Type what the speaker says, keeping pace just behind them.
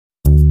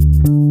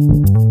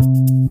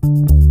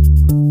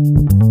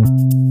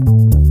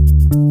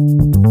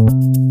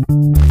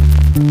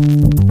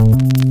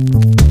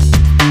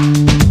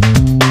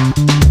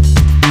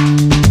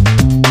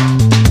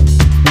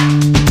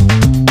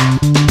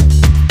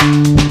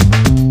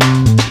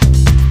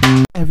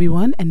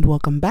everyone, and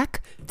welcome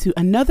back to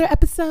another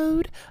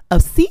episode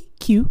of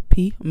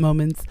CQP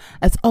Moments.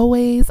 As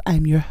always,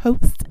 I'm your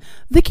host,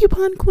 the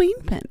Coupon Queen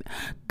Pin.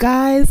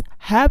 Guys,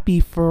 happy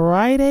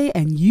Friday,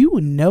 and you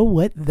know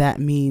what that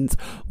means.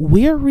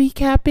 We're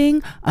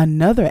recapping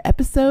another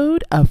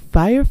episode of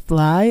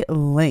Firefly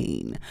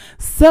Lane.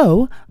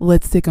 So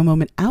let's take a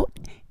moment out,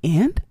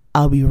 and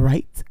I'll be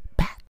right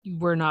back.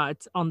 We're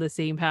not on the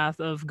same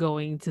path of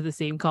going to the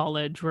same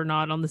college. We're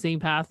not on the same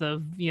path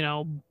of,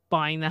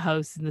 buying the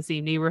house in the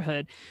same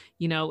neighborhood,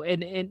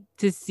 and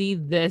to see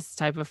this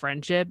type of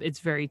friendship,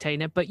 it's very tight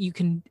knit, but you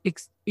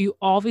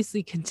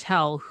obviously can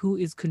tell who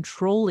is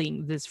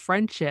controlling this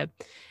friendship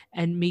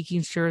and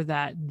making sure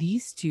that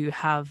these two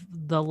have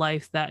the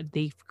life that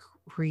they've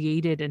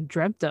created and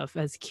dreamt of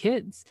as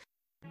kids.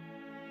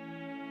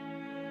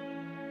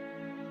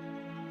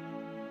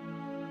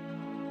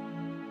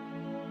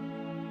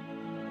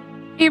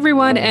 Hey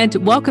everyone, and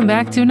welcome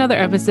back to another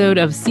episode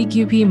of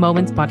CQP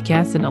Moments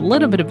Podcast and a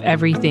little bit of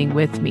everything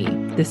with me.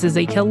 This is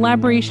a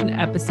collaboration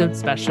episode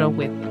special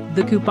with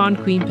the Coupon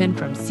Queen Pin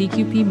from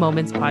CQP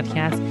Moments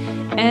Podcast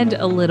and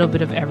a little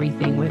bit of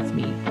everything with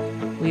me.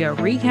 We are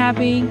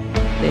recapping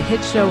the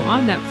hit show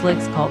on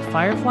Netflix called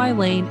Firefly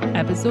Lane,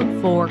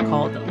 episode 4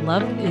 called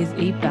Love is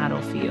a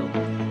Battlefield.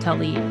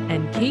 Tully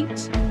and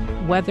Kate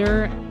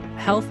weather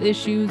health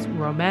issues,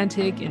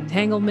 romantic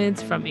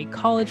entanglements from a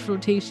college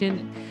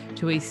rotation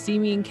to a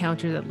steamy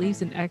encounter that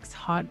leaves an ex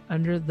hot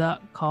under the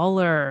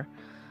collar.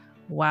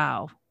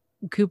 Wow.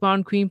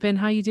 Coupon Queen Pin,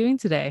 how you doing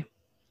today?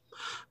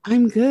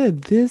 I'm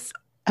good. This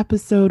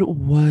episode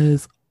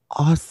was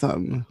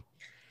awesome.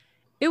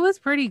 It was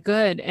pretty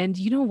good. And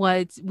you know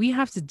what? We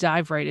have to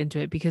dive right into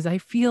it because I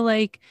feel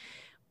like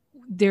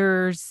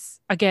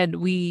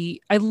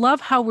I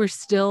love how we're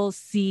still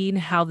seeing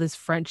how this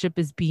friendship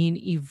is being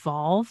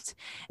evolved,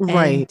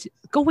 Right.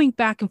 and going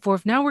back and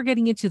forth. Now we're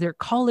getting into their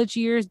college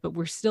years, but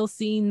we're still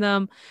seeing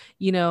them,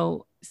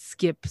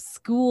 skip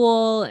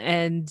school,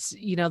 and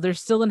they're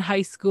still in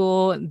high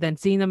school, and then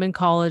seeing them in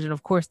college, and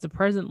of course the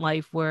present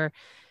life where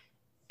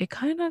it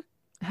kind of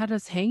had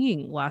us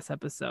hanging last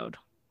episode.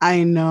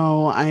 I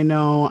know.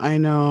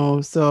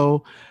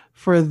 So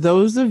for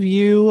those of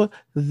you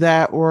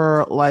that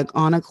were like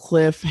on a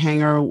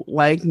cliffhanger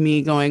like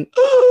me going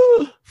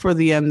for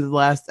the end of the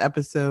last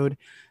episode,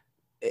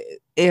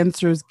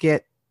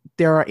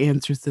 there are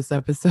answers this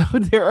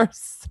episode. There are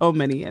so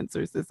many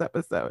answers this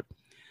episode.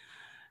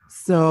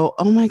 So,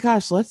 oh my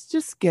gosh, let's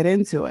just get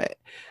into it.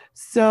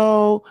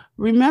 So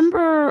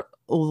remember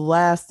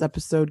last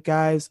episode,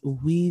 guys,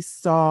 we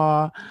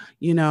saw,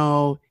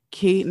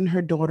 Kate and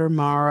her daughter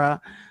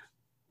Mara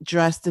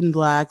dressed in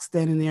black,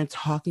 standing there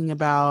talking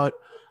about,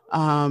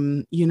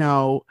 the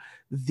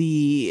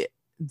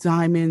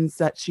diamonds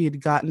that she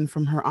had gotten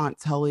from her Aunt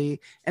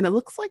Tully. And it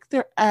looks like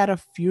they're at a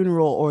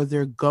funeral or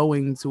they're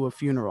going to a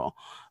funeral.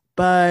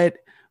 But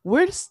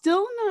we're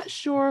still not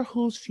sure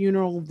whose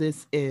funeral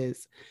this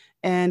is.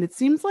 And it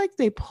seems like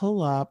they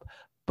pull up,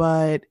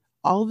 but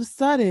all of a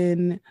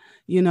sudden,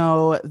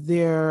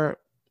 they're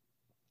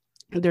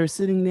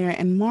sitting there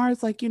and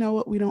Mara's like, you know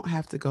what, we don't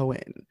have to go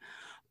in.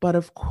 But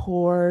of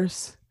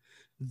course,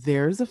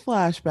 there's a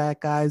flashback,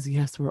 guys.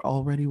 Yes, we're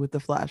already with the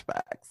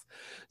flashbacks.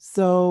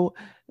 So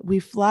we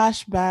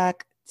flash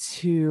back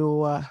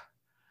to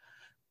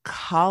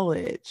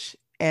college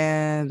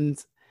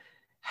and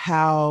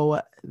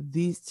how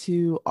these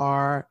two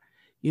are,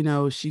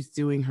 she's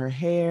doing her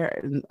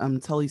hair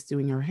and Tully's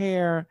doing her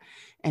hair,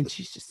 and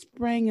she's just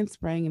spraying and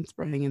spraying and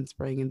spraying and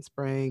spraying and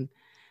spraying.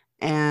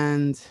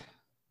 And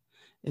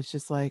it's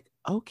just like,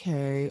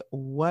 okay,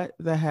 what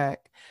the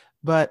heck?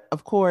 But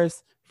of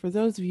course, for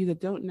those of you that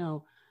don't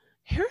know,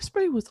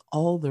 hairspray was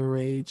all the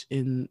rage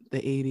in the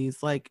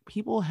 80s. Like,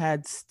 people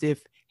had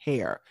stiff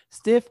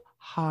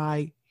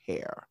high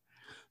hair.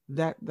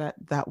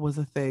 That was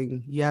a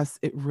thing. Yes,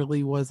 it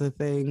really was a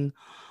thing.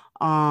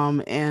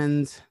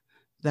 And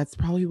that's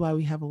probably why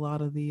we have a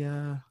lot of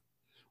the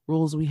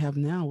rules we have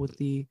now with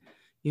the,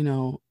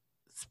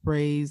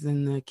 sprays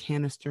and the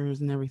canisters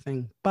and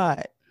everything.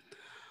 But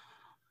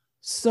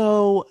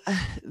so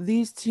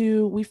these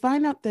two, we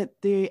find out that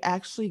they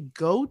actually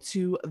go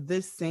to the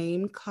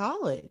same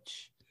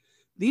college.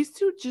 These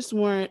two just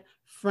weren't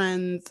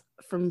friends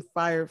from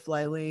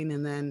Firefly Lane,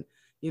 and then,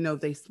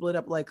 they split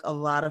up like a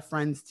lot of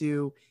friends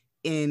do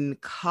in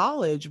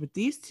college, but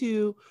these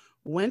two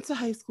went to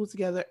high school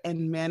together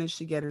and managed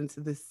to get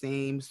into the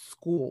same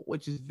school,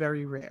 which is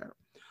very rare.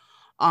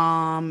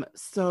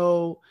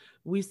 So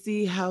we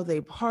see how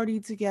they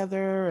party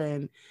together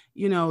and,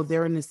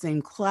 they're in the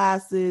same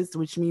classes,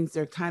 which means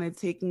they're kind of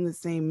taking the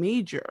same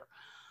major.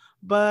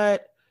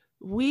 But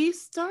we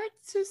start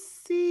to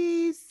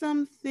see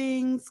some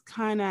things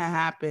kind of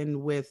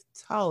happen with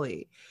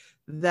Tully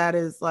that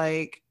is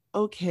like,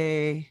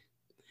 okay,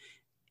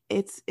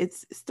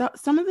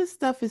 some of this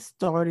stuff is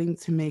starting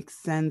to make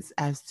sense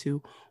as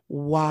to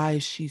why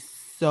she's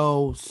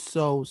so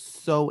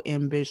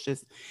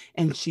ambitious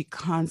and she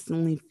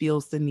constantly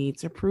feels the need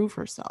to prove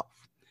herself.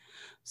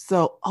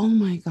 So, oh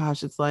my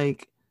gosh, it's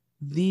like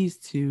these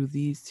two.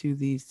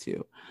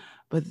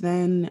 But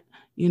then,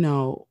 you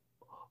know,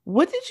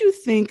 what did you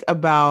think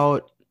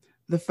about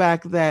the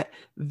fact that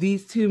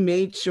these two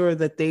made sure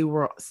that they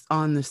were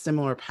on the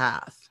similar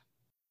path?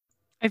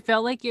 I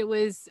felt like it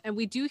was, and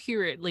we do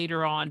hear it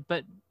later on,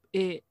 but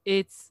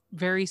it's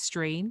very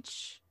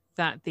strange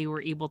that they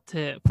were able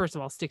to, first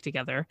of all, stick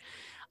together.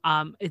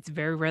 It's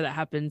very rare that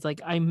happens.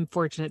 Like, I'm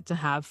fortunate to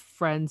have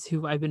friends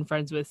who I've been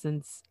friends with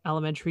since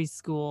elementary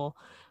school,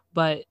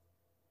 but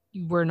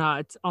we're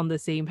not on the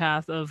same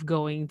path of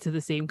going to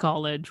the same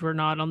college. We're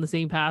not on the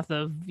same path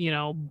of,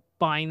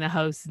 buying the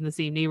house in the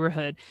same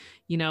neighborhood,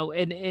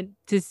 and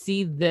to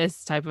see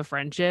this type of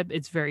friendship,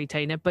 it's very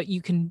tight knit, but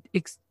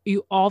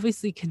you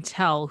obviously can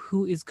tell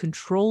who is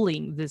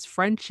controlling this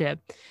friendship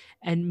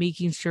and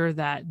making sure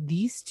that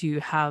these two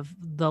have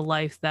the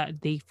life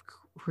that they've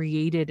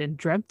created and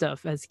dreamt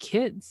of as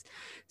kids.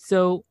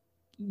 So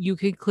you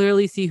can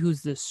clearly see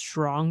who's the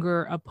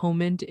stronger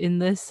opponent in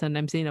this. And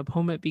I'm saying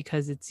opponent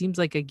because it seems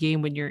like a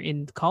game when you're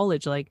in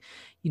college. Like,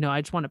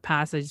 I just want to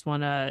pass. I just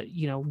want to,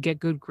 get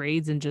good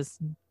grades and just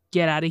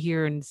get out of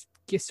here and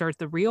start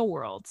the real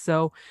world.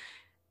 So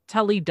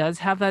Tully does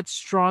have that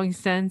strong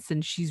sense,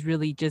 and she's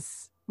really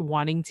just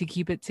wanting to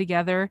keep it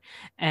together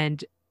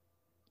and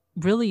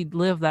really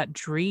live that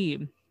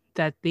dream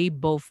that they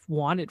both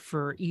wanted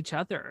for each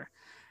other.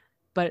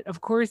 But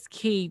of course,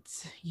 Kate,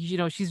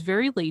 she's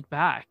very laid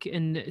back,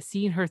 and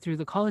seeing her through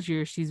the college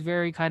years, she's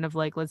very kind of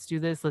like, let's do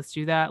this, let's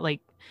do that.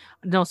 Like,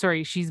 no,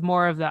 sorry, she's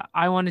more of the,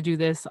 I want to do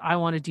this, I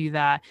want to do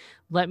that.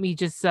 Let me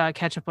just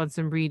catch up on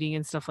some reading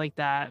and stuff like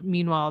that.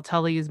 Meanwhile,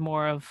 Tully is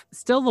more of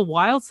still the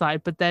wild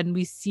side, but then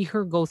we see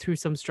her go through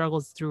some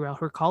struggles throughout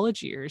her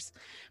college years.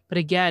 But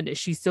again,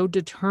 she's so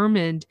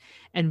determined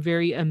and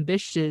very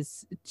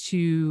ambitious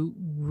to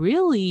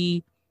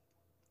really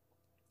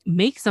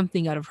make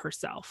something out of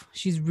herself.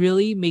 She's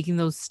really making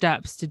those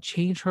steps to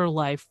change her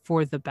life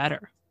for the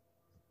better.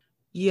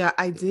 Yeah,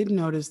 I did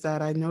notice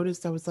that. I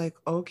noticed, I was like,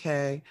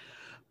 okay.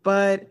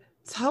 But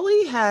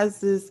Tully has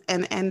this,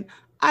 and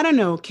I don't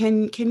know,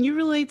 can you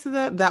relate to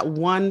that? That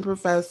one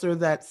professor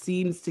that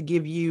seems to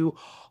give you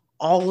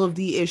all of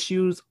the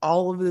issues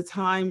all of the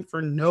time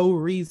for no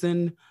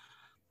reason.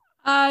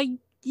 Uh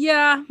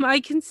yeah, I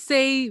can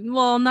say,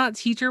 well, not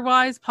teacher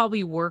wise,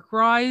 probably work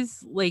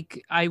wise.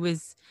 Like, I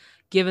was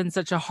given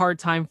such a hard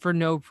time for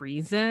no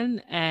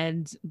reason,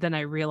 and then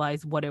I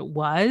realized what it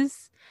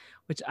was,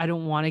 which I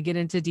don't want to get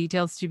into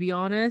details, to be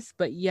honest.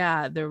 But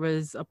yeah, there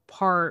was a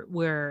part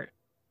where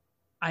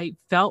I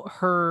felt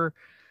her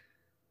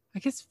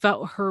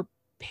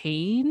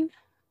pain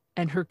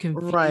and her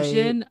Right.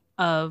 confusion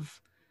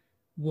of,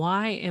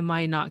 why am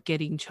I not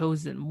getting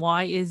chosen?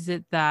 Why is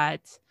it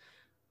that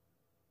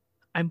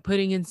I'm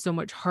putting in so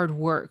much hard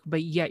work,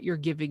 but yet you're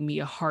giving me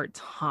a hard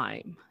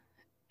time?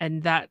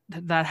 And that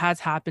has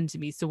happened to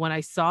me. So when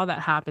I saw that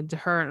happen to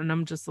her, and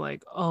I'm just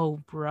like,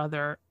 oh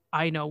brother,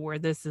 I know where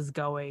this is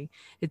going.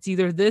 It's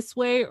either this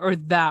way or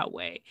that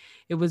way.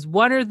 It was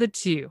one or the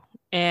two.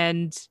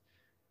 And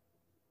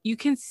you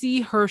can see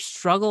her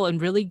struggle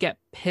and really get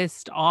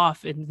pissed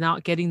off and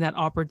not getting that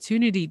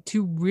opportunity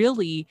to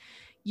really,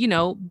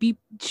 be,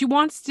 she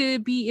wants to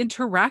be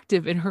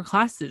interactive in her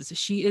classes.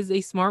 She is a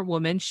smart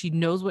woman. She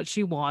knows what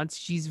she wants.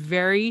 She's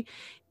very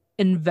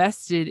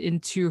invested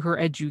into her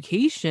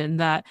education,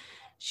 that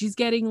she's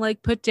getting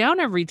like put down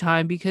every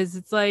time because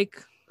it's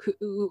like,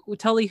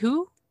 Tully,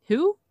 who?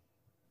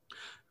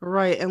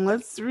 Right. And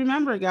let's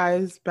remember,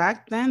 guys,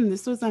 back then,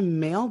 this was a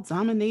male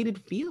dominated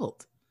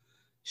field.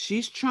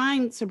 She's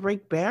trying to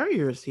break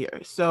barriers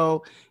here.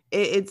 So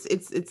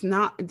it's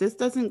not, this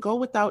doesn't go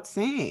without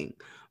saying.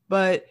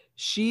 But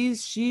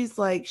she's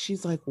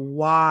like,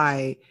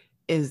 why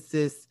is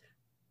this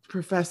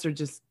professor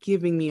just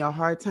giving me a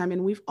hard time?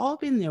 And we've all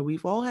been there.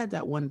 We've all had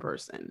that one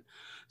person.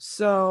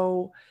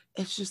 So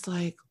it's just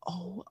like,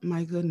 oh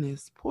my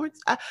goodness,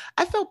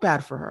 I felt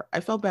bad for her. I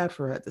felt bad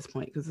for her at this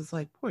point because it's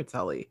like, poor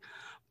Tully.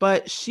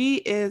 But she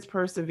is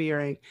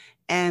persevering.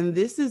 And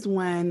this is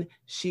when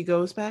she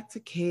goes back to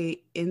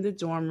Kate in the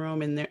dorm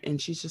room,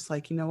 and she's just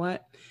like, you know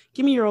what?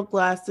 Give me your old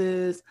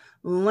glasses.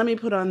 Let me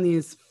put on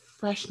these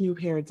fresh new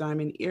pair of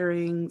diamond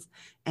earrings,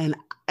 and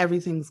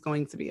everything's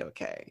going to be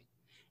okay.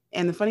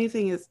 And the funny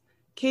thing is,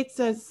 Kate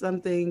says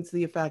something to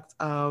the effect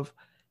of,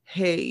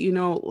 hey,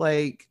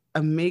 like a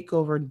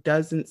makeover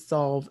doesn't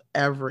solve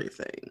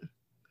everything.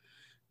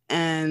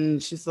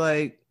 And she's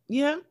like,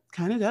 yeah,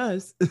 kind of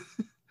does.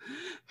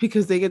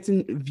 Because they get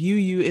to view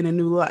you in a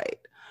new light.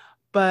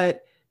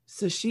 But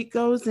so she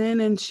goes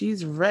in and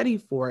she's ready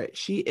for it.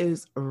 She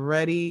is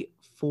ready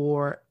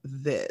for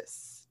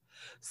this.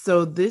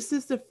 So this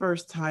is the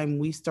first time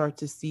we start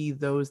to see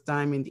those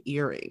diamond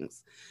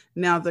earrings.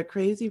 Now, the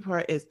crazy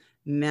part is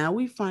now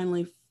we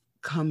finally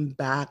come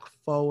back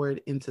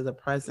forward into the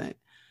present,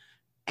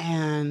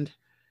 and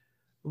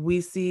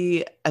we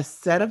see a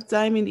set of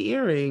diamond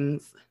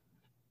earrings,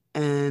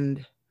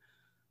 and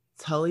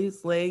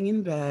Tully's laying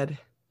in bed,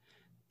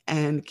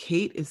 and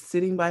Kate is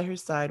sitting by her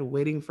side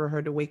waiting for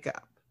her to wake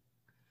up.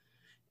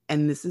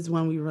 And this is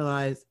when we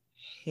realize,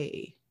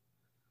 hey,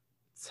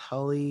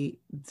 Tully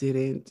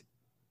didn't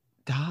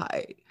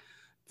die.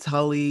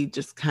 Tully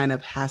just kind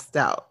of passed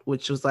out,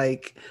 which was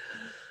like,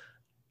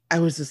 I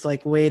was just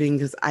like waiting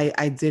because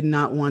I did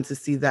not want to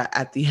see that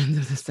at the end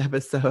of this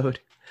episode.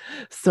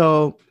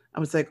 So I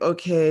was like,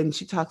 okay. And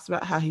she talks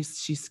about how she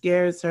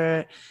scares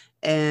her,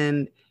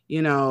 and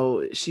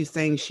she's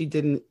saying she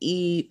didn't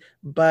eat.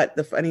 But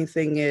the funny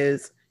thing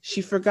is,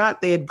 she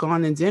forgot they had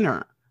gone to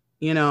dinner.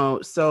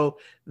 So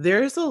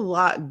there's a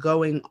lot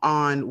going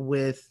on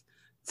with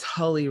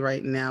Tully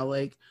right now.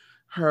 Like,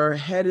 her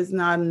head is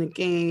not in the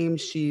game.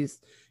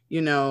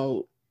 You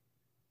know,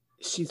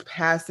 she's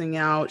passing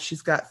out.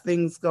 She's got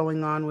things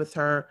going on with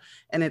her,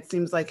 and it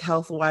seems like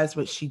health-wise,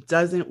 but she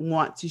doesn't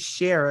want to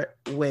share it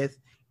with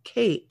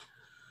Kate.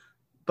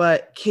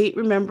 But Kate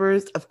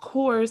remembers, of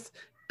course,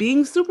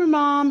 being super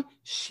mom,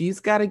 she's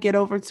got to get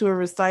over to a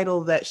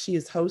recital that she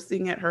is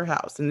hosting at her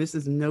house. And this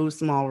is no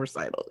small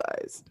recital,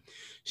 guys.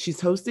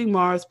 She's hosting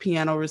Mara's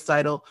piano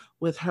recital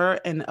with her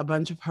and a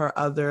bunch of her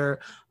other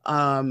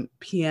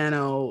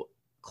piano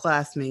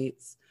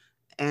classmates.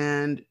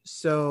 And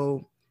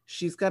so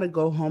she's got to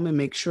go home and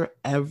make sure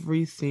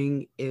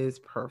everything is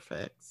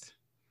perfect.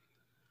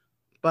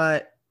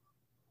 But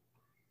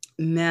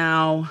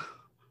now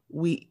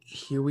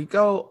here we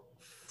go,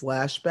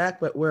 flashback,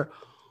 but we're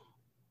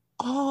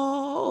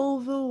all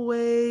the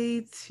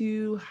way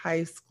to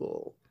high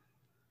school.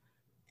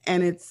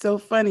 And it's so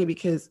funny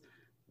because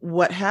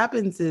what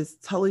happens is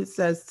Tully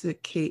says to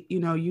Kate, you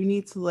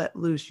need to let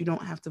loose. You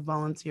don't have to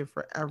volunteer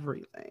for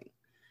everything.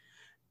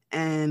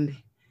 And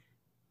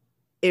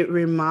it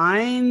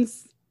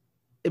brings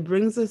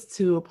us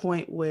to a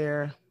point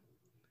where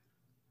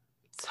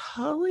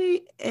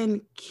Tully and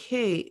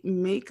Kate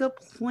make a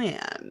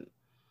plan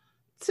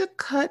to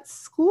cut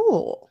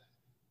school.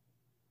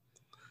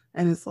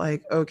 And it's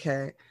like,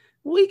 okay,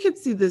 we could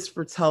see this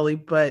for Tully,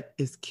 but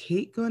is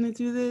Kate going to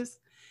do this?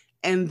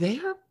 And they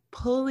are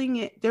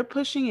they're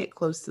pushing it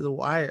close to the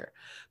wire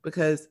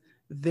because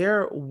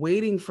they're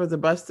waiting for the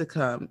bus to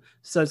come.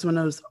 So it's one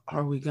of those,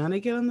 are we going to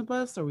get on the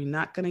bus? Are we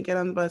not going to get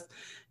on the bus?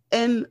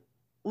 And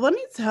let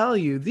me tell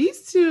you,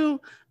 these two,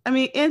 I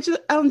mean,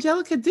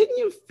 Angelica, didn't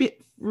you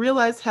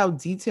realize how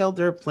detailed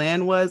their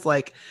plan was?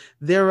 Like,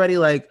 they're already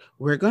like,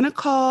 we're going to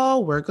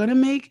call from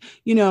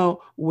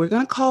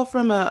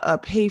a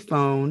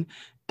payphone,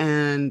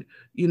 and,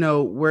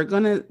 we're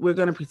going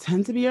to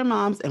pretend to be our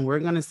moms, and we're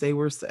going to say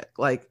we're sick.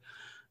 Like,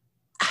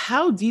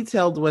 how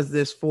detailed was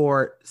this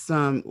for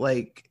some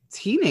like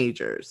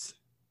teenagers?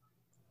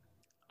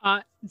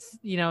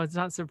 It's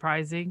not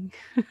surprising.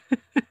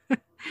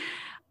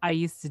 I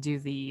used to do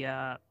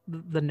the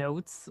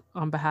notes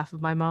on behalf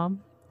of my mom,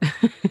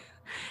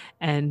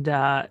 and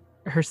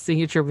her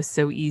signature was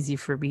so easy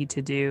for me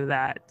to do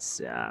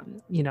that,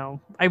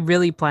 I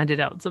really planned it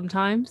out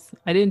sometimes.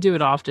 I didn't do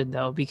it often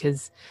though,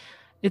 because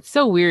it's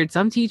so weird.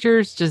 Some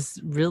teachers just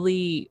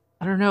really,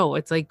 I don't know.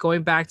 It's like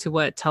going back to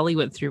what Tully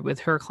went through with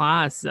her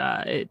class.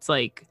 It's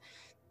like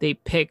they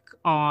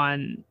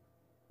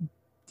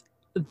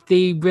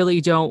really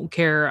don't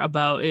care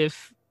about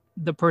if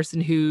the person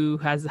who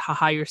has a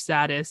higher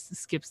status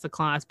skips the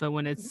class, but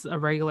when it's a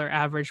regular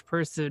average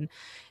person,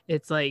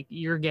 it's like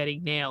you're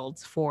getting nailed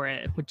for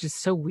it, which is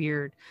so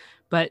weird.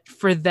 But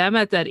for them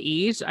at that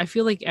age, I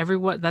feel like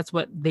that's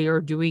what they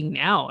are doing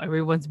now.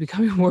 Everyone's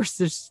becoming more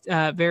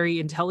very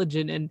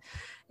intelligent, and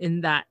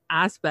in that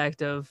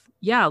aspect of,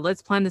 yeah,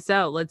 let's plan this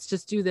out. Let's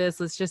just do this.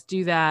 Let's just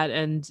do that.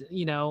 And,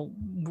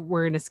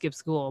 we're going to skip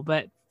school.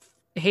 But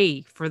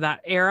hey, for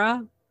that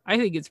era, I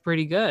think it's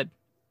pretty good.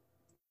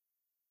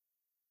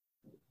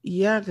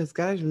 Yeah, because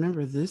guys,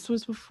 remember, this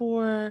was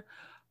before,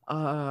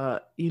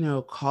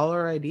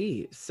 caller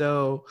ID.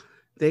 So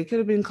they could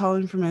have been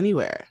calling from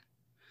anywhere,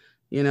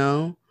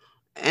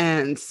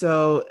 And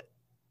so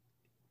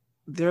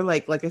they're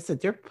like I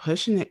said, they're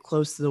pushing it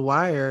close to the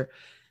wire,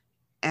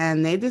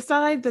 and they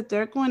decide that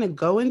they're going to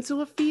go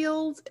into a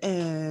field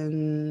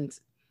and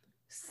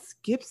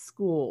skip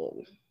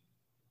school.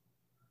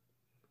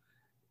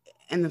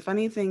 And the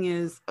funny thing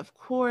is, of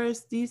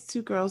course, these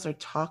two girls are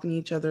talking to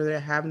each other.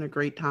 They're having a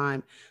great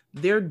time.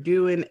 They're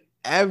doing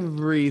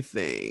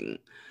everything,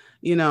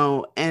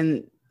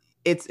 and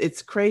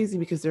it's crazy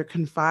because they're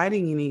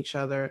confiding in each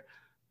other.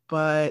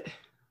 But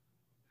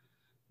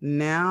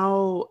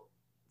now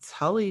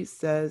Tully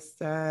says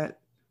that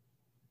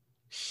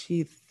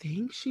she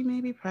thinks she may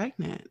be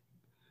pregnant.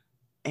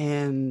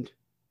 And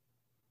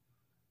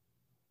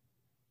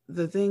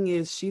the thing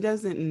is, she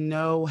doesn't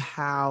know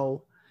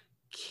how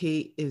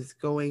Kate is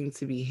going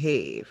to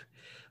behave.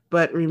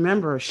 But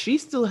remember, she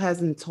still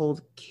hasn't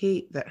told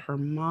Kate that her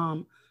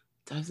mom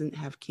doesn't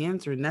have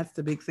cancer. And that's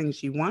the big thing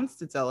she wants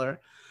to tell her.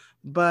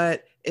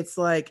 But it's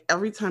like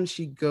every time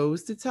she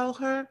goes to tell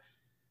her,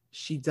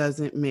 she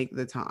doesn't make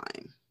the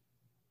time.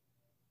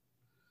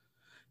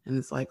 And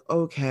it's like,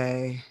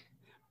 okay.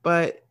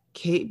 But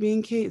Kate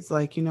being Kate, it's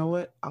like, you know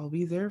what? I'll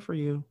be there for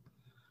you.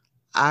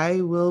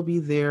 I will be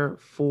there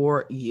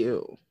for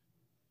you.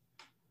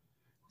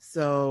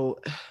 So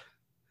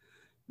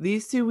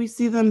these two, we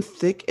see them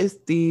thick as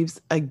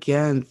thieves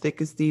again.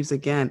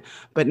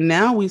 But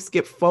now we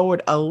skip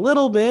forward a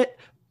little bit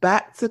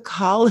back to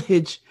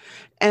college.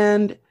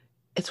 And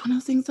it's one of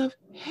those things of,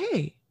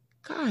 hey,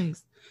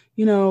 guys,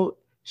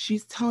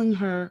 she's telling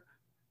her,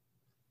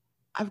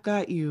 I've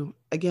got you.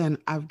 Again,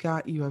 I've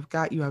got you. I've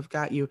got you. I've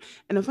got you.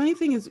 And the funny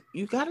thing is,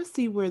 you got to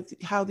see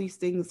how these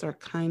things are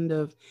kind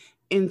of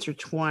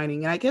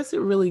intertwining. And I guess it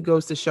really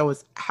goes to show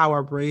us how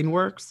our brain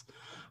works.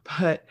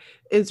 But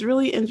it's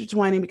really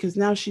intertwining because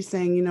now she's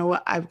saying, you know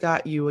what, I've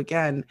got you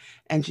again.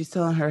 And she's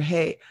telling her,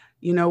 hey,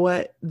 you know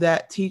what,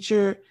 that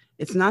teacher,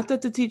 it's not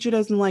that the teacher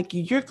doesn't like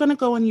you. You're going to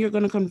go and you're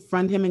going to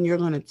confront him and you're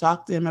going to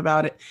talk to him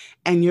about it.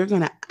 And you're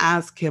going to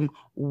ask him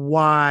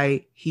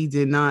why he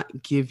did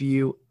not give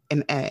you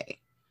an A.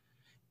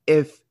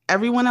 If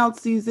everyone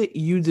else sees it,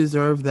 you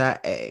deserve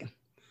that A.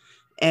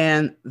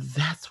 And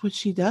that's what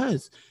she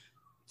does.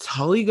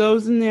 Tully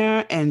goes in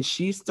there and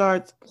she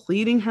starts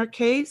pleading her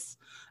case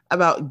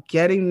about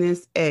getting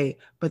this A.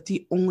 But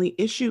the only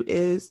issue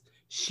is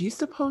she's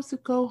supposed to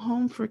go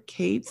home for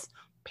Kate's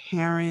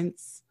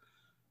parents'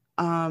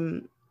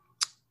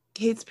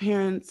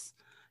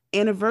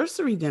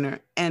 anniversary dinner.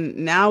 And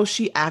now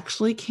she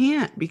actually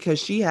can't because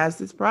she has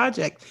this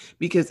project.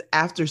 Because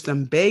after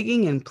some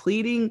begging and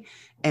pleading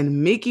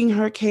and making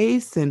her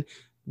case and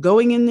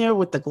going in there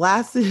with the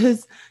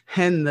glasses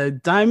and the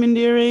diamond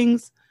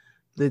earrings,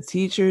 the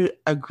teacher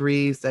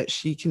agrees that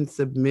she can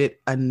submit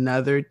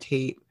another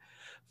tape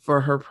for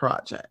her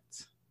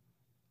project.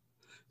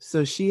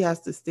 So she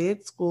has to stay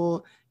at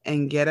school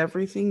and get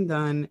everything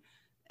done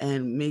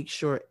and make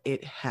sure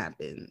it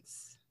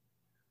happens.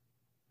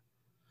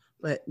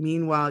 But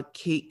meanwhile,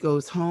 Kate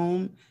goes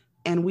home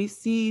and we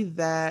see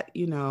that,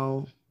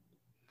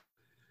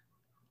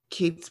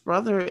 Kate's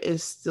brother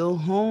is still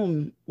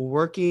home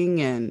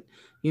working and,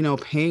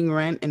 paying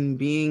rent and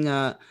being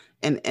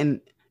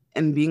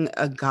and being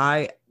a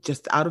guy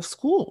just out of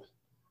school.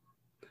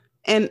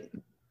 And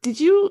did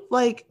you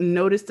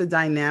notice the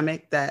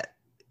dynamic that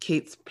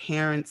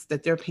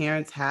their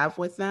parents have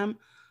with them?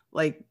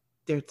 Like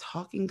they're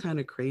talking kind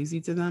of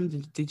crazy to them.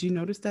 Did you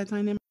notice that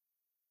dynamic?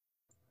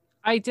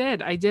 I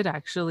did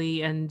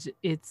actually. And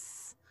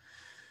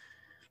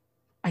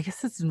I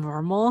guess it's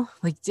normal.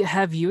 Like,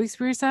 have you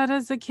experienced that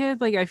as a kid?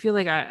 Like, I feel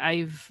like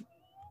I've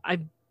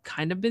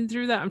kind of been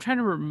through that. I'm trying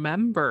to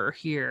remember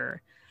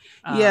here.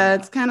 Yeah,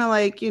 it's kind of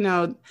like,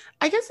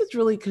 I guess it's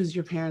really because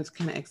your parents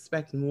kind of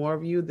expect more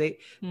of you. They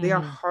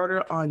are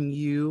harder on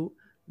you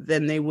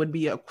than they would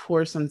be, of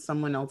course, on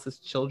someone else's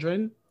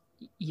children.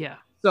 Yeah.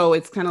 So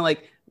it's kind of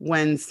like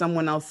when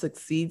someone else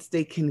succeeds,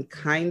 they can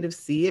kind of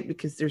see it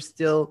because they're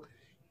still,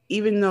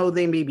 even though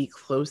they may be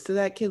close to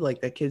that kid,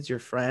 like that kid's your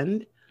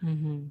friend.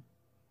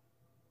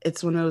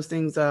 It's one of those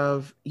things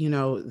of,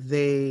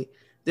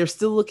 they're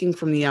still looking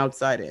from the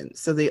outside in.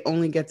 So they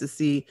only get to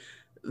see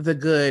the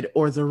good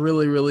or the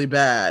really, really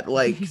bad.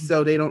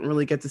 So they don't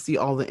really get to see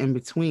all the in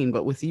between.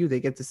 But with you, they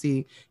get to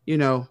see,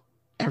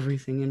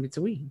 everything in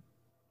between.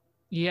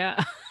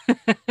 Yeah.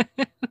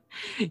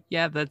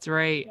 Yeah, that's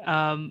right.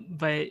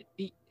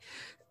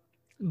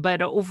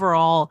 But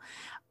overall,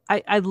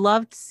 I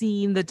loved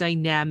seeing the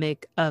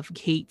dynamic of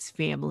Kate's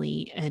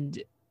family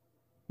and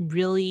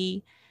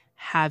really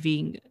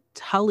having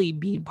Tully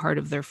being part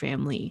of their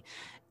family.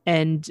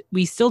 And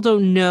we still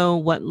don't know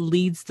what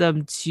leads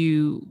them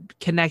to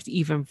connect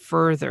even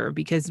further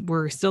because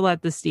we're still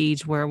at the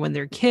stage where when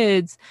they're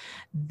kids,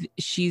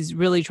 she's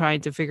really trying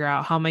to figure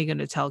out, how am I going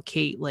to tell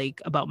Kate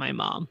about my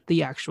mom,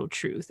 the actual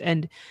truth?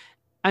 And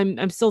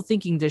I'm still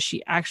thinking, does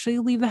she actually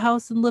leave the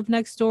house and live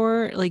next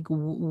door? Like,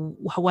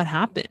 what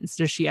happens?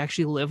 Does she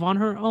actually live on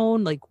her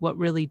own? Like, what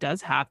really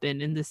does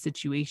happen in this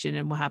situation,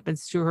 and what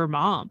happens to her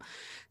mom?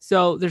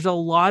 So there's a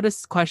lot of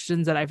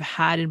questions that I've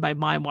had in my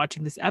mind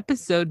watching this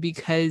episode,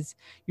 because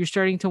you're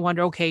starting to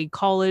wonder, okay,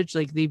 college,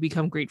 like they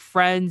become great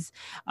friends.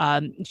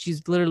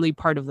 She's literally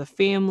part of the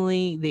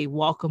family. They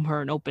welcome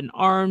her in open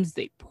arms.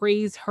 They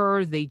praise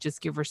her. They just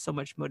give her so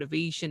much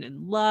motivation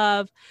and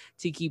love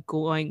to keep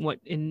going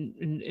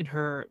in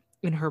her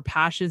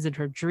passions and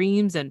her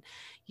dreams. And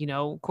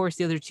of course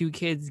the other two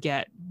kids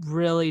get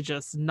really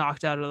just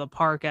knocked out of the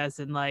park, as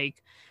in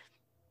like,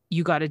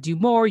 you got to do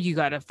more, you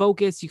got to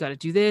focus, you got to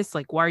do this,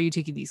 like, why are you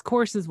taking these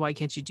courses, why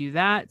can't you do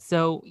that?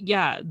 So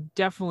yeah,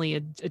 definitely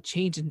a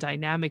change in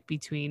dynamic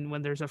between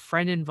when there's a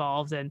friend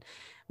involved, and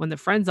when the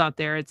friend's not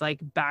there, it's like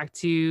back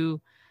to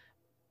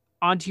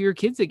onto your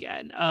kids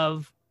again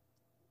of,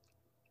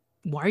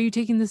 why are you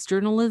taking this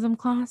journalism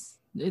class?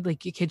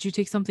 Like, can't you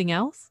take something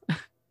else?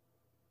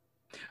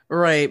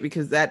 Right,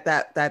 because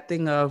that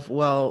thing of,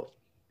 well,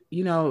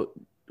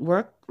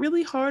 work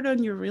really hard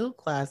on your real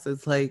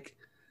classes. Like,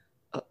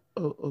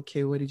 oh,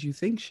 okay, what did you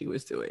think she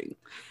was doing?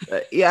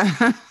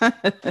 Yeah.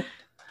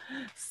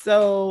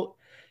 So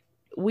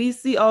we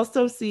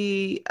also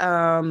see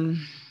her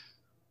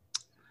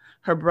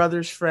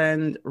brother's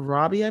friend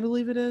Robbie, I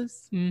believe it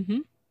is,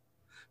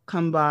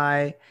 come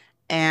by,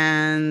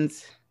 and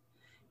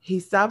he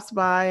stops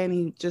by and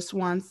he just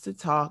wants to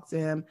talk to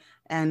him.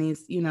 And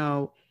he's,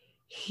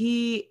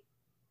 he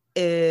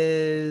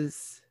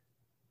is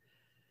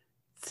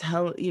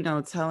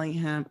telling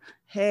him,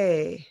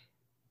 hey,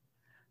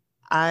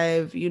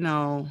 I've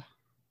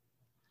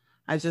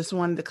I just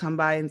wanted to come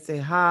by and say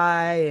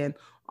hi and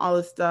all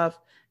this stuff.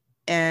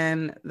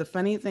 And the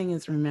funny thing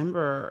is,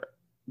 remember,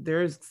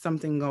 there's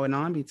something going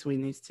on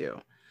between these two.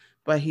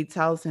 But he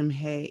tells him,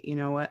 hey, you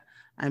know what?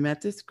 I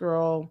met this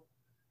girl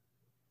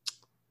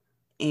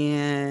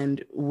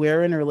and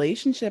we're in a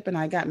relationship and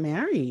I got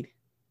married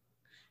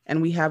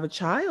and we have a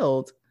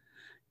child.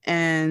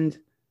 And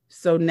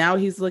so now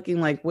he's looking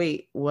like,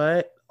 wait,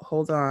 what?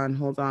 Hold on,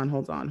 hold on,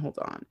 hold on, hold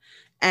on.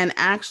 And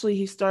actually,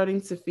 he's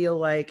starting to feel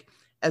like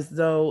as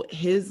though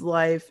his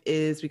life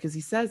is, because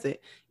he says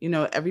it,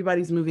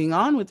 everybody's moving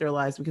on with their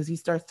lives, because he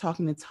starts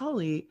talking to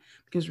Tully,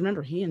 because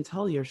remember, he and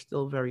Tully are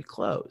still very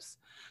close.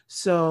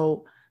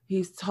 So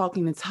he's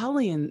talking to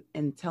Tully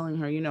and telling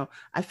her,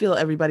 I feel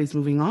everybody's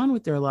moving on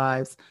with their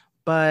lives,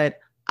 but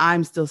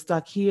I'm still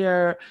stuck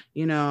here,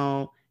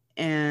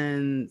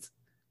 and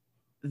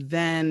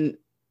then,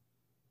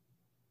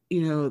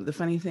 the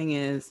funny thing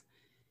is,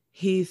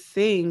 he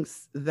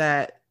thinks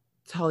that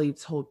Tully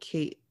told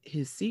Kate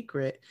his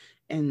secret,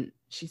 and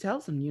she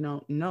tells him,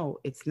 no,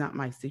 it's not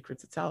my secret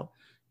to tell.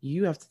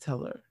 You have to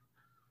tell her.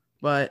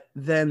 But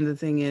then the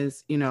thing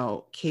is,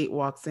 Kate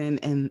walks in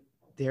and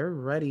they're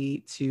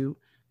ready to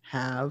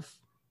have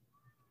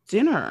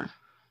dinner.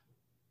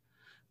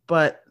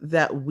 But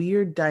that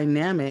weird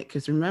dynamic,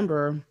 because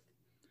remember,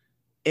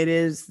 it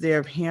is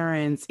their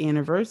parents'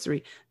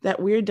 anniversary. That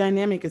weird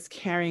dynamic is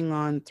carrying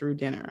on through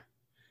dinner.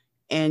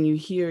 And you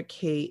hear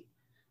Kate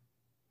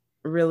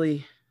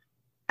really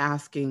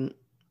asking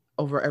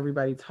over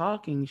everybody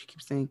talking. She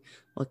keeps saying,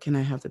 well, can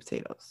I have the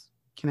potatoes?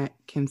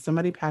 Can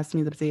somebody pass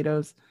me the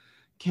potatoes?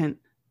 Can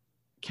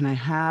I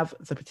have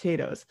the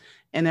potatoes?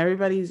 And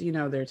everybody's,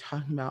 they're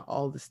talking about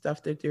all the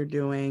stuff that they're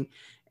doing.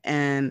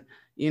 And,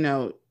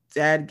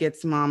 dad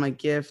gets mom a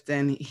gift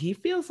and he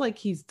feels like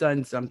he's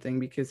done something,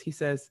 because he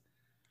says,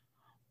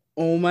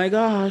 oh my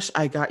gosh,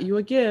 I got you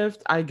a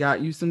gift. I got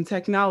you some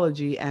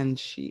technology. And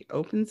she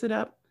opens it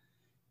up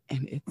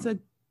and it's a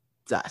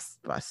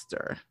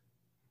dustbuster.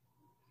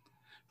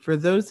 For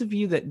those of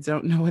you that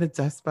don't know what a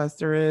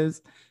dustbuster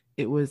is,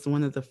 it was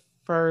one of the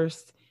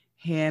first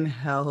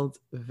handheld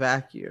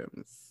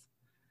vacuums.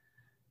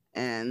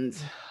 And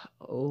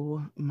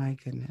oh my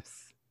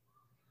goodness.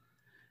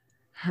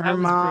 That was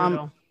mom,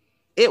 brutal.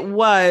 It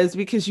was,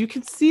 because you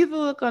could see the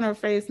look on her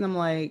face. And I'm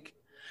like,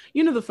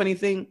 the funny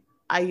thing,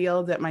 I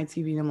yelled at my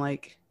TV and I'm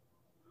like,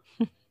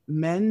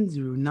 men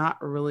do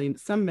not really,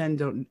 some men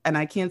don't, and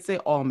I can't say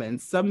all men,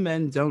 some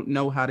men don't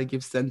know how to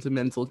give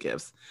sentimental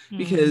gifts,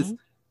 because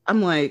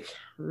I'm like,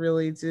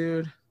 really,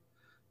 dude,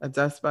 a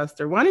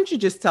dustbuster? Why don't you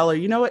just tell her,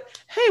 you know what?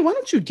 Hey, why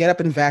don't you get up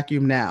and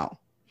vacuum now?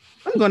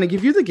 I'm going to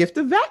give you the gift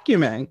of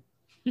vacuuming.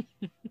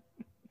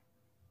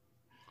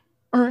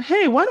 Or,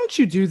 hey, why don't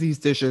you do these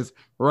dishes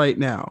right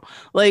now?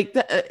 Like,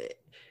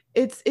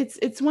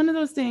 it's one of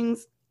those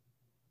things.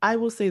 I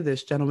will say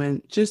this,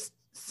 gentlemen, just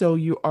so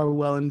you are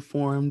well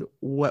informed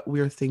what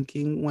we're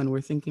thinking when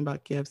we're thinking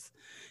about gifts.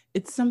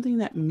 It's something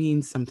that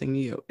means something to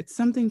you. It's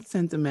something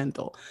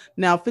sentimental.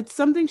 Now, if it's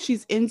something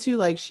she's into,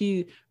 like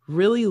she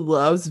really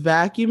loves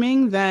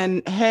vacuuming,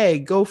 then hey,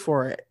 go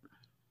for it.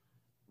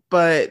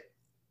 But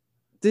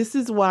this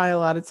is why a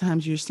lot of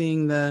times you're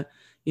seeing the,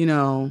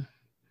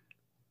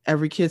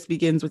 every kiss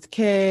begins with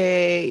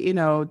K,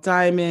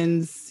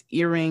 diamonds,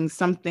 earrings,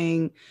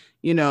 something,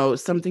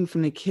 something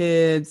from the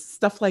kids,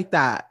 stuff like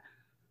that.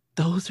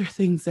 Those are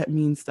things that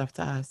mean stuff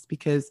to us,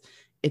 because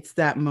it's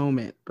that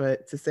moment.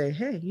 But to say,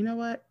 hey, you know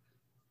what?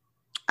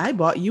 I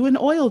bought you an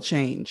oil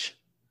change.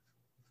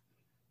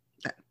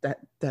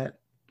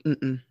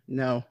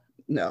 No.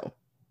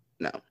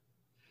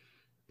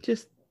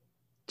 Just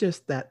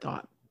that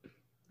thought.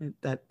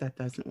 That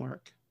doesn't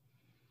work.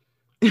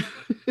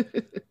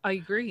 I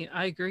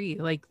agree.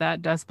 Like,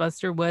 that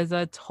dustbuster was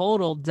a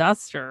total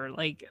duster.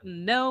 Like,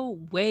 no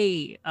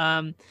way.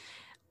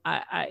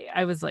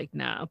 I was like,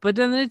 nah. But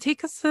then it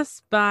takes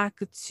us back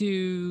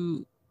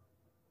to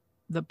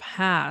the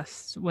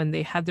past when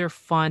they had their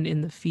fun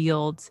in the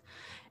fields,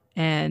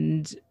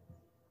 and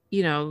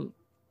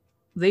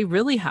they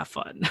really have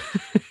fun.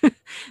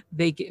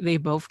 They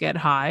both get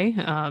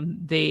high.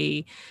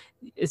 They,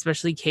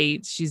 especially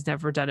Kate, she's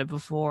never done it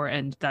before,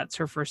 and that's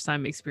her first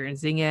time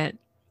experiencing it.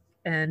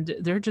 And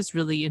they're just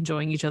really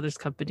enjoying each other's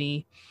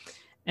company.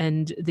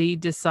 And they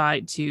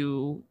decide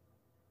to,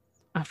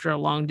 after a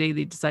long day,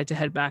 they decide to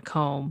head back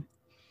home.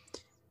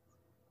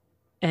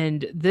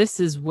 And this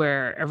is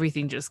where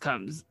everything just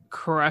comes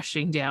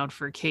crushing down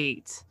for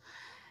Kate.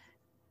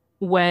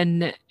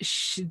 When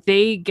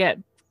they get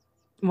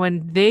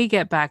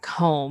back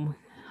home,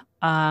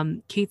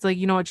 Kate's like,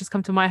 you know what, just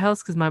come to my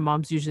house, because my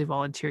mom's usually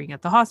volunteering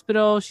at the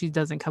hospital. She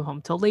doesn't come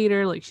home till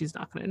later. Like, she's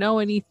not going to know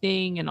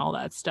anything and all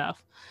that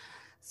stuff.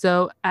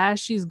 So as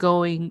she's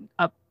going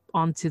up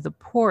onto the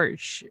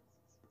porch,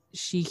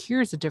 she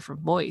hears a different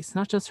voice,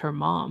 not just her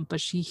mom,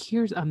 but she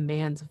hears a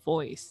man's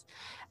voice,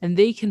 and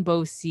they can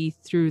both see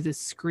through the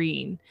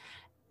screen,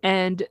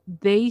 and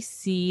they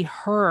see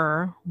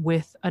her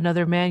with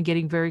another man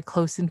getting very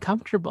close and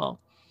comfortable.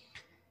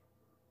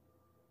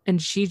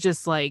 And she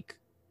just like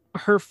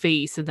her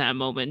face in that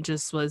moment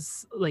just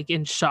was like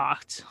in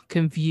shock,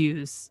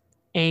 confused,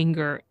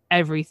 anger,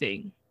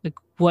 everything. Like,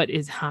 what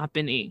is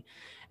happening?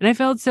 And I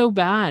felt so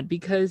bad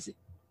because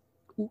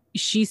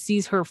she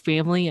sees her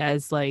family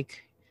as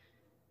like,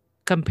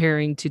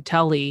 comparing to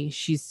Telly,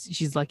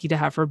 she's lucky to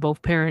have her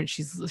both parents.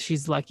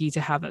 She's lucky to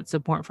have that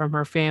support from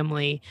her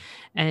family,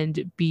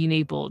 and being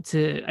able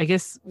to, I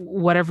guess,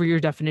 whatever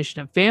your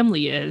definition of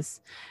family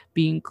is,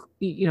 being,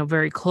 you know,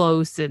 very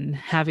close and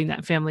having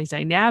that family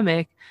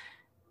dynamic.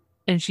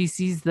 And she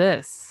sees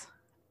this,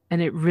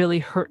 and it really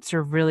hurts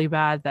her really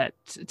bad that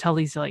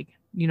Telly's like,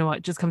 you know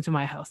what, just come to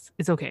my house.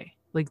 It's okay.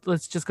 Like,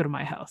 let's just go to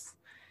my house.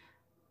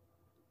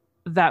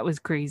 That was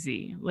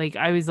crazy. Like,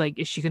 I was like,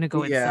 is she gonna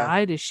go Yeah.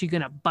 inside? Is she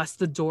gonna bust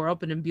the door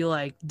open and be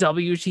like,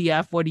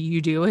 WTF, what are you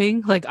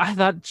doing? Like, I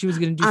thought she was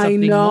gonna do I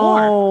something more.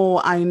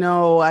 know, I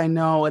know, I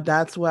know.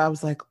 That's why I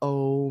was like,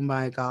 oh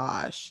my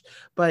gosh.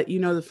 But you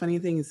know, the funny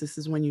thing is, this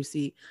is when you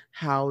see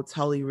how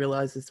Tully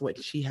realizes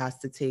what she has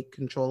to take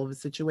control of the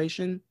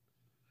situation.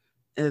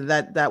 And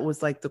that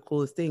was like the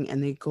coolest thing.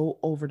 And they go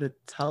over to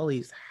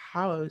Tully's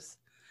house.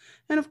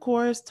 And of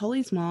course,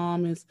 Tully's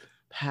mom is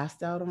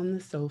passed out on the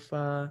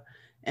sofa.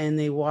 And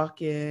they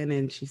walk in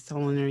and she's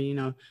telling her, you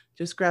know,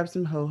 just grab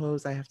some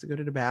ho-hos. I have to go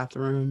to the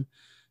bathroom.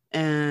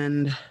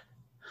 And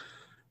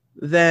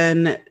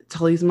then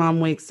Tully's mom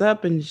wakes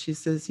up and she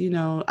says, you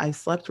know, I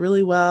slept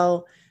really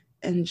well.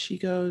 And she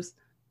goes,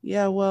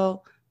 yeah,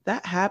 well,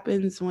 that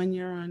happens when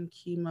you're on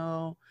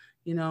chemo.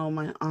 You know,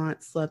 my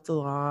aunt slept a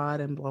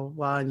lot and blah, blah,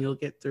 blah, and you'll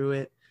get through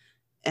it.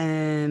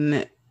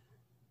 And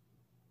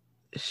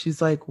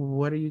she's like,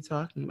 what are you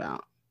talking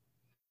about?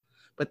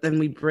 But then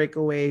we break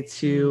away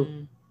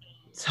to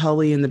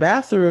Tully in the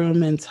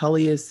bathroom, and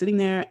Tully is sitting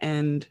there,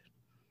 and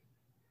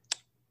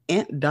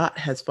Aunt Dot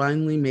has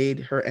finally made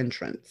her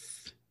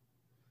entrance.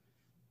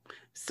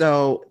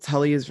 So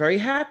Tully is very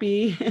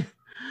happy,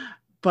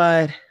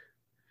 but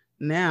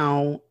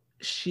now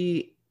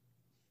she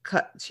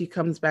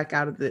comes back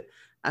out of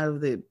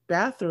the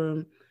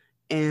bathroom,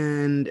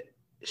 and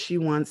she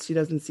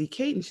doesn't see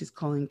Kate, and she's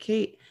calling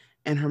Kate,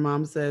 and her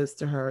mom says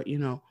to her, you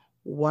know,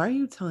 why are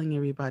you telling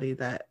everybody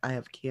that I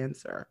have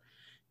cancer?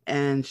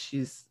 And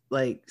she's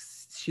like,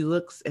 she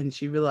looks and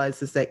she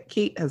realizes that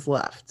Kate has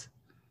left.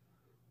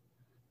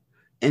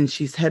 And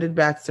she's headed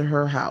back to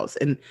her house.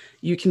 And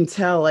you can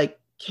tell, like,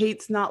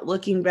 Kate's not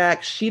looking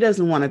back. She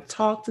doesn't want to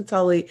talk to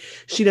Tully.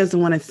 She doesn't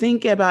want to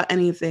think about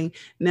anything.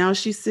 Now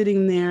she's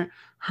sitting there.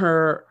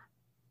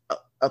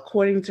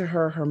 According to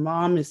her, her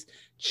mom is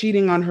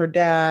cheating on her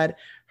dad.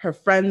 Her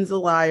friend's a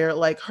liar.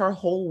 Like, her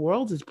whole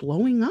world is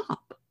blowing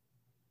up.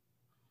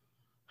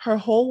 Her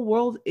whole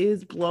world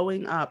is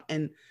blowing up.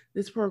 And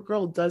this poor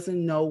girl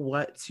doesn't know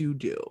what to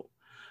do.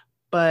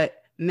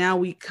 But now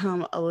we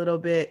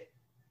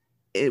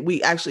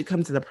actually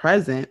come to the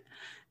present.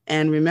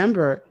 And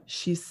remember,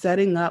 she's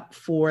setting up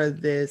for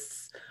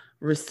this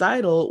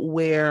recital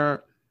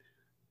where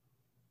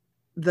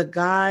the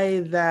guy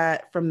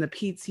that from the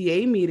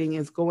PTA meeting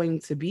is going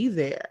to be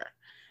there.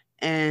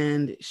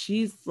 And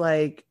she's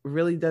like,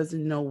 really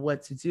doesn't know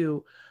what to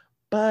do.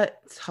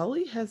 But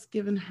Tully has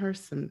given her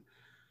some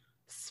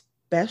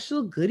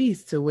special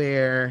goodies to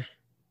wear.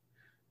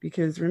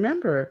 Because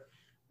remember,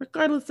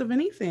 regardless of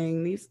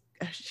anything,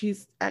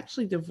 she's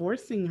actually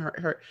divorcing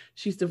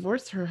she's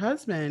divorced her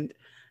husband.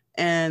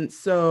 And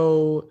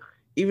so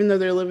even though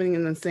they're living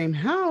in the same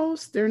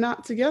house, they're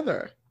not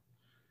together.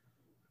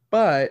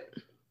 But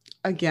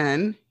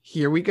again,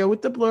 here we go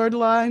with the blurred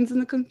lines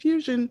and the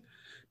confusion,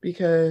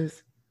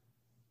 because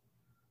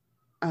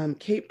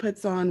Kate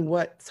puts on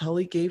what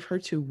Tully gave her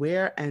to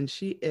wear, and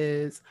she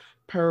is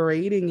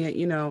parading it.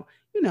 You know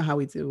how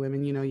we do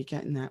women. You know, you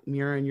get in that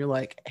mirror and you're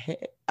like,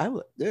 hey, I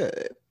look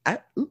good. I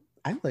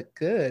look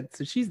good.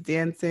 So she's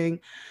dancing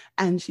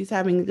and she's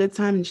having a good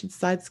time, and she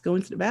decides to go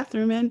into the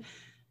bathroom, and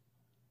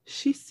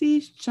she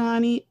sees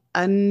Johnny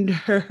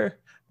under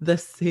the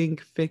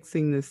sink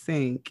fixing the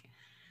sink.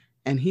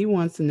 And he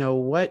wants to know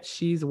what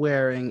she's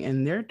wearing.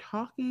 And they're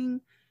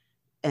talking,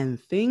 and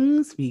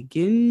things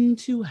begin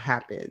to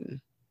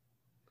happen.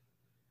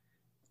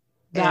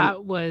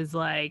 That was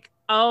like,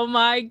 oh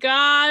my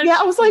gosh. Yeah,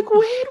 I was like,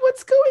 wait,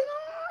 what's going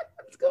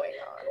on? What's going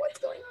on? What's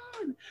going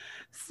on?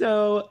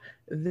 So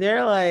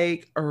they're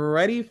like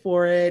ready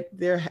for it.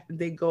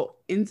 They go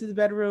into the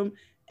bedroom,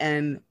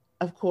 and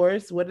of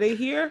course, what do they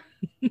hear?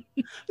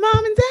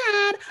 Mom and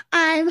Dad,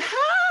 I'm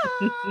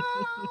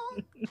home.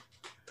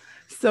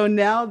 So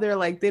now they're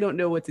like, they don't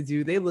know what to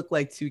do. They look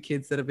like two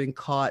kids that have been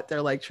caught.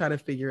 They're like trying to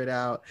figure it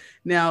out.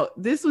 Now,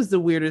 this was the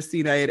weirdest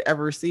scene I had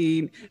ever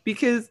seen,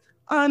 because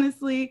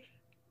honestly,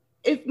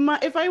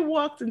 if I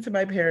walked into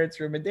my parents'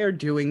 room and they're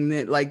doing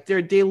it, like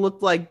they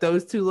look like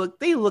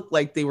they look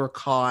like they were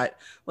caught.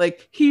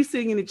 Like, he's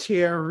sitting in a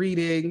chair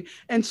reading,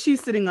 and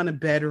she's sitting on a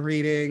bed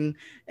reading,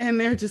 and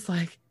they're just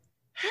like,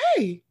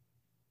 hey,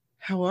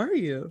 how are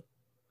you?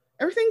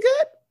 Everything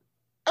good?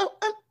 Oh,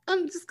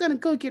 I'm just gonna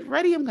go get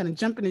ready. I'm gonna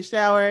jump in the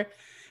shower.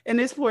 And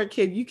this poor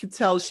kid, you could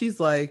tell she's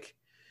like,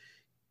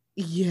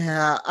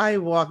 Yeah, I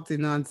walked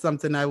in on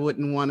something I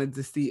wouldn't wanted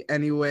to see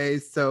anyway.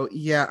 So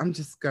yeah, I'm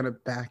just gonna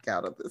back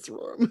out of this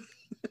room.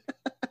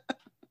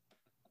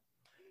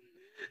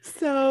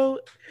 So,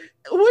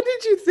 what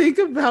did you think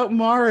about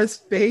Mara's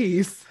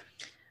face?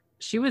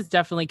 She was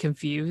definitely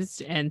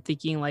confused and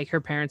thinking like her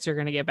parents are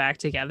going to get back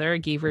together. It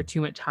gave her too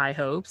much high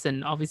hopes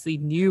and obviously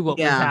knew what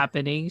was Yeah,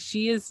 happening.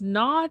 She is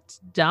not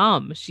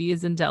dumb. She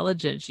is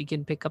intelligent. She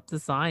can pick up the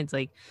signs.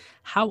 Like,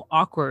 how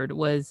awkward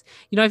was,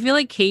 I feel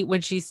like Kate, when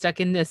she's stuck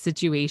in this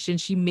situation,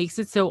 she makes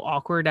it so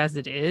awkward as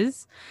it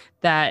is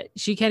that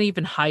she can't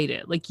even hide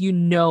it. Like,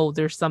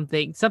 there's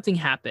something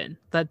happened.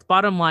 That's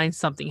bottom line,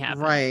 something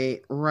happened.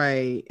 right,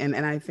 right. And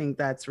I think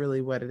that's really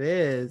what it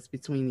is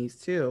between these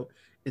two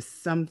is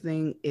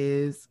something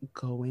is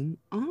going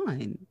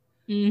on.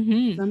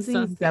 Something's Something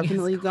is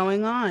definitely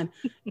going on.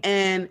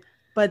 And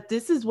but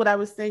this is what I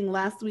was saying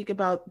last week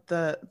about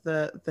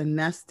the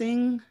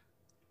nesting,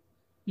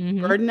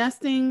 going. bird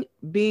nesting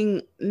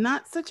being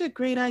not such a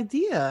great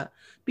idea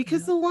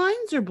because the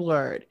lines are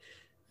blurred.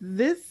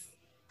 This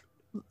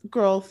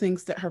girl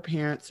thinks that her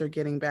parents are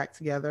getting back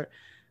together.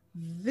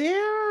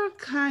 They're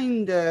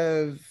kind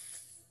of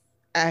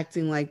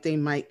acting like they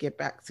might get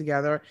back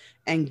together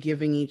and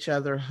giving each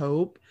other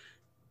hope.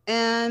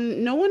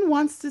 And no one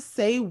wants to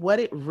say what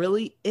it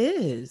really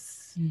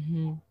is.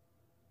 Mm-hmm.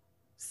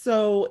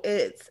 So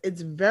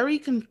it's very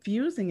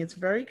confusing. It's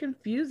very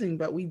confusing,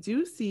 but we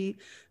do see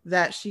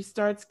that she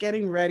starts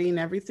getting ready and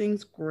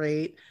everything's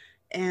great.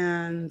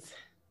 And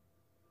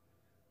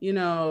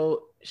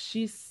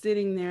she's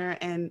sitting there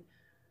and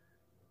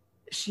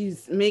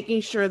she's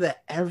making sure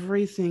that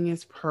everything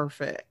is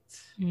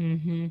perfect.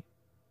 Mm-hmm.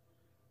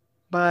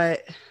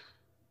 But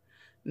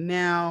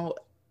now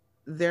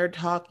they're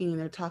talking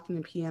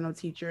to piano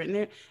teacher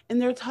and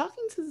they're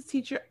talking to the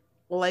teacher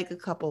like a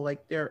couple,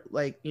 like they're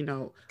like,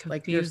 like they're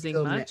Confusing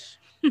still much?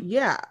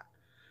 yeah.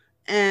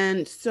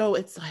 And so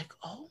it's like,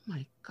 oh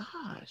my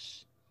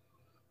gosh,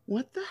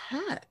 what the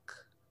heck?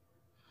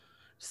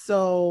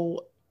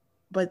 So,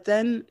 but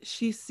then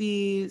she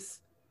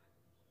sees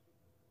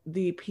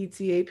the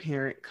PTA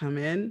parent come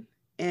in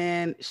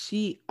and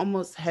she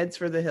almost heads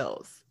for the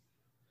hills.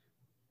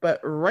 But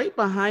right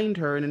behind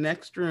her in the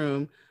next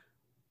room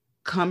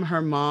come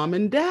her mom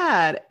and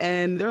dad.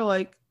 And they're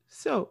like,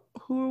 so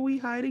who are we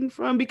hiding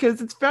from? Because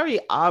it's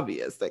very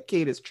obvious that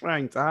Kate is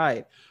trying to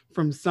hide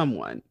from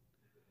someone.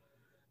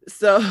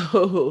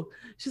 So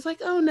she's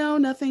like, oh no,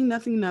 nothing,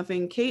 nothing,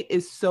 nothing. Kate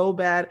is so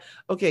bad.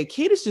 Okay,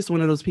 Kate is just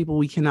one of those people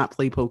we cannot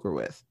play poker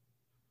with.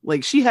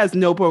 Like she has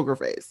no poker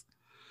face.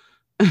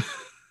 No.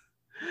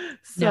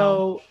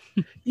 So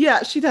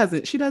yeah, she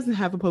doesn't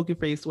have a poker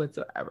face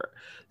whatsoever.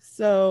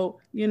 So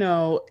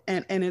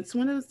and it's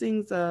one of those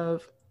things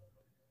of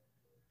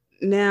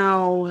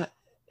now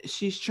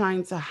she's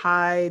trying to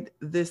hide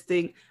this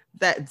thing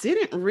that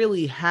didn't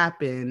really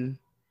happen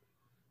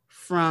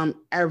from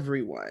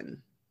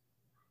everyone.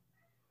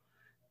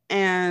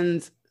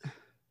 And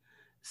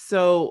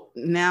so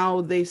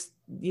now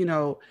you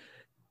know,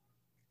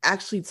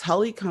 actually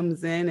Tully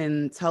comes in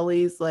and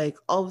Tully's like,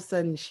 all of a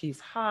sudden she's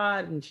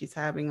hot and she's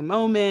having a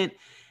moment.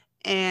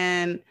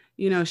 And,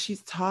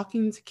 she's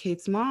talking to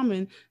Kate's mom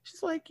and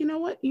she's like, you know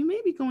what? You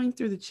may be going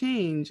through the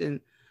change. And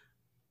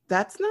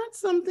that's not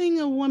something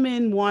a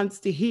woman wants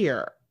to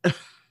hear.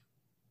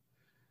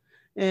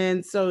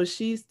 And so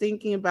she's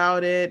thinking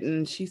about it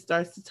and she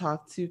starts to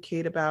talk to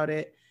Kate about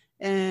it.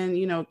 And,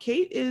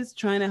 Kate is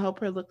trying to help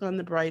her look on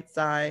the bright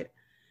side.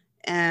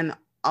 And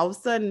all of a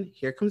sudden,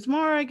 here comes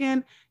Mara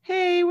again.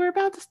 Hey, we're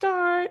about to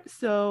start.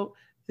 So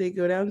they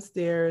go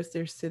downstairs,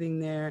 they're sitting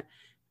there.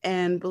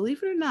 And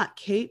believe it or not,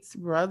 Kate's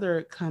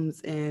brother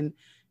comes in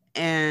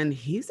and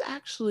he's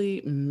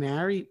actually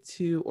married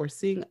to or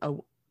seeing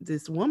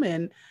this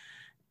woman.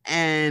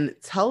 And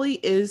Tully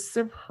is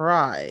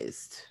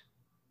surprised.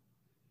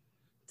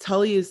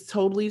 Tully is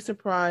totally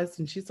surprised.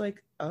 And she's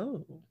like,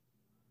 oh.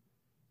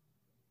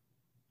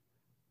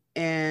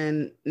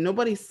 And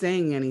nobody's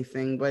saying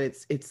anything, but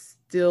it's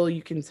still,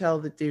 you can tell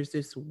that there's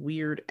this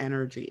weird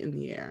energy in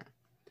the air.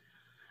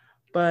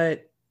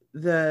 But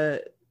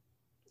the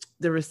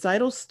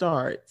recital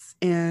starts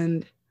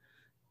and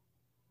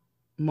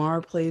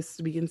Mara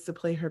begins to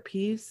play her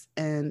piece,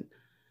 and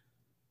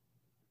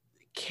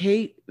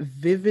Kate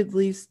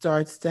vividly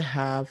starts to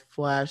have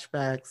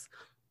flashbacks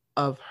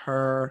of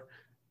her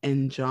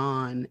and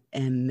John,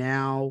 and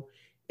now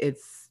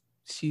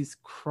she's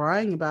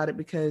crying about it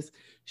because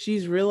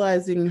she's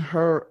realizing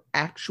her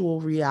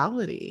actual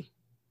reality.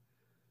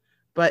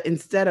 But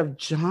instead of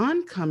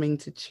John coming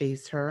to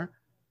chase her,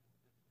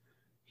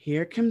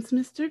 here comes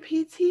Mr.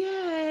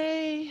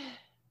 PTA.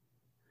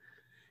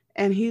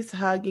 And he's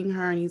hugging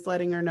her and he's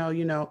letting her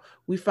know,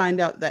 we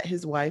find out that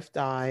his wife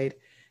died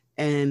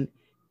and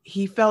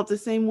he felt the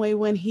same way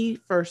when he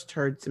first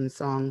heard some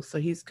songs. So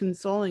he's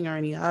consoling her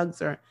and he hugs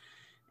her.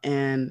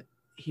 And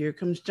here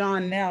comes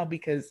John now,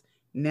 because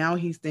now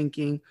he's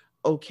thinking,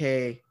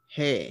 okay,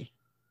 hey,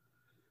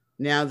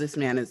 now this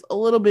man is a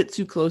little bit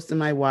too close to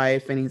my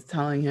wife, and he's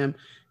telling him.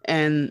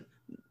 And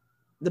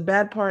the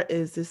bad part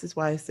is, this is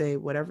why I say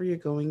whatever you're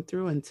going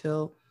through,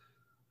 until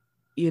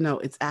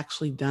it's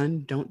actually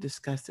done, don't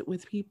discuss it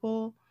with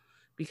people,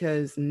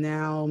 because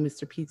now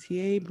Mr.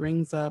 PTA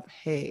brings up,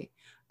 hey,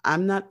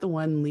 I'm not the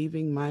one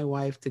leaving my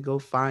wife to go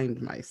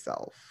find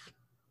myself.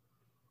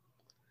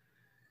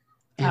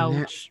 And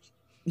that, Ouch.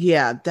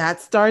 yeah, that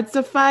starts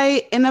a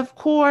fight. And of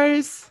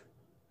course,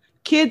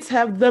 kids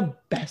have the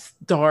best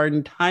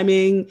darn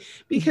timing,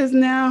 because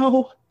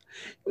now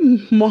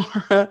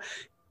Mara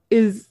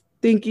is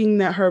thinking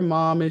that her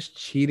mom is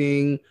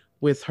cheating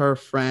with her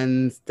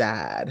friend's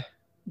dad.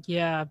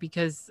 Yeah,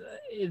 because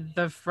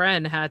the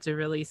friend had to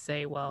really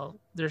say, "Well,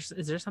 is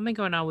there something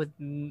going on with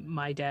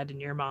my dad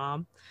and your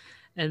mom?"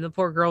 And the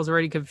poor girl's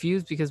already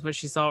confused because what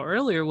she saw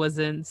earlier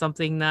wasn't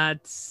something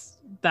that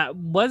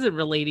wasn't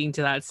relating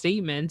to that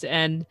statement.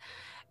 And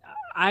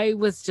I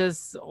was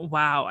just,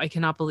 wow, I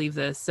cannot believe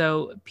this.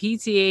 So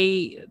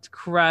PTA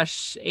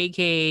crush,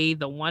 aka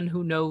the one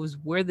who knows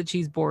where the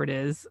cheese board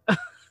is.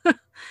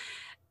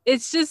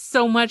 It's just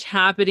so much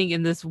happening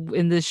in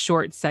this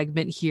short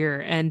segment here.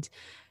 And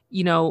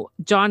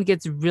John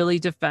gets really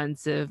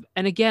defensive.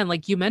 And again,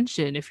 like you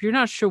mentioned, if you're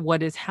not sure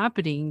what is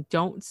happening,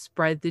 don't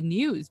spread the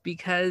news,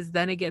 because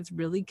then it gets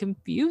really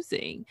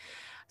confusing.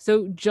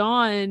 So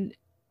John,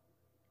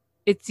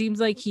 it seems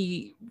like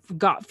he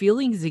got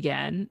feelings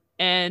again,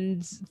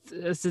 and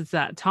since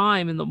that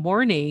time in the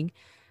morning,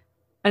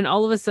 and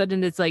all of a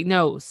sudden it's like,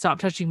 no, stop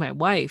touching my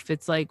wife.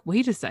 It's like,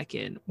 wait a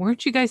second,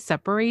 weren't you guys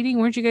separating?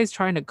 Weren't you guys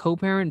trying to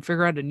co-parent and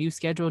figure out a new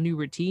schedule, new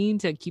routine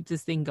to keep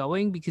this thing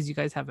going because you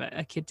guys have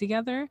a kid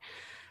together?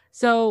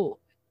 So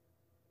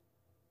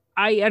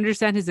I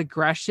understand his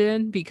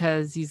aggression,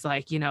 because he's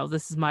like,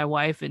 this is my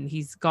wife, and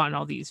he's gotten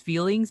all these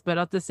feelings. But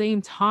at the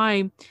same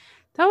time,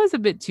 that was a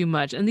bit too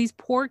much. And these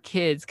poor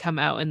kids come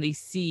out and they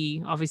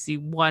see, obviously,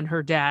 one,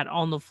 her dad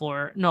on the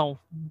floor. No,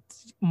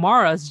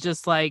 Mara's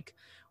just like,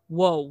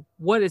 whoa,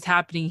 what is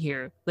happening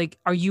here? Like,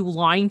 are you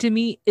lying to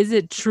me? Is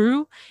it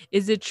true?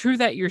 Is it true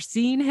that you're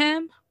seeing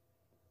him?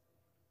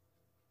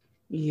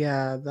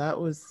 Yeah, that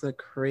was the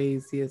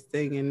craziest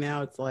thing. And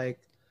now it's like,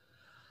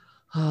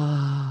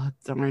 oh,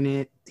 darn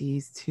it.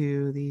 These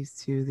two, these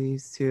two,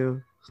 these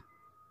two.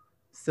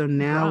 So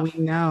now we Rough.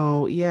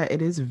 know, yeah,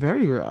 it is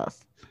very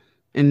rough.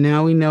 And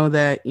now we know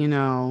that,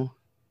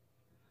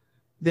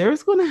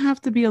 there's going to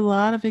have to be a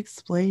lot of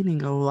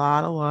explaining, a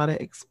lot of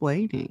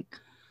explaining.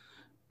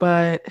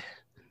 But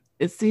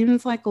it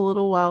seems like a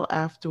little while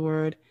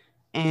afterward,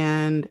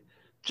 and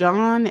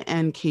John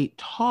and Kate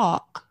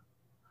talk,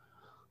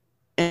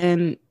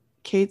 and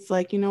Kate's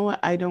like, you know what?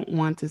 I don't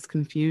want this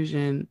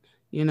confusion.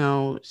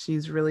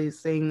 She's really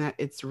saying that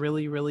it's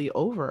really, really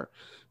over,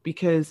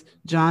 because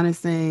John is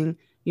saying,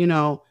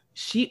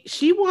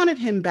 she wanted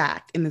him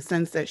back, in the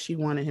sense that she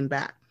wanted him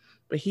back.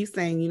 But he's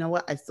saying, you know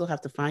what? I still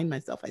have to find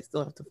myself. I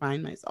still have to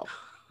find myself.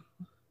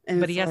 And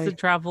But it's he has to like,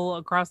 travel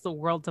across the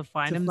world to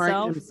find to find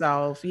himself.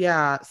 himself.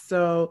 Yeah.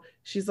 So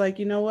she's like,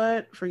 you know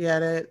what?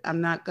 Forget it. I'm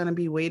not going to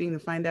be waiting to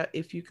find out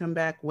if you come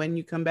back, when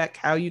you come back,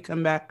 how you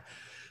come back.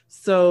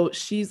 So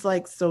she's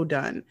like, so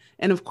done.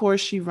 And of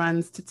course, she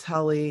runs to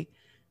Tully,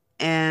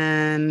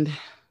 and,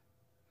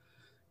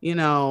 you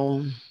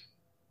know,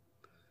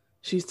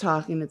 she's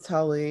talking to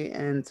Tully,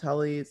 and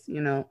Tully's,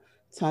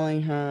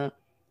 telling her,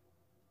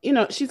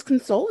 she's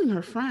consoling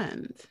her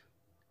friend.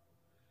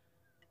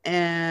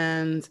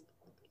 And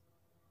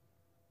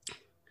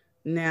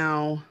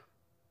now,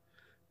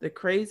 the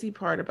crazy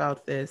part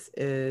about this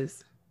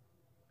is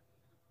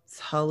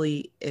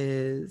Tully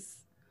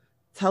is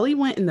Tully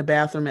went in the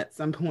bathroom at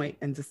some point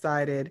and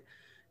decided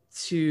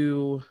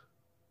to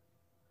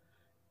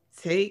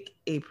take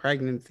a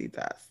pregnancy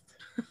test,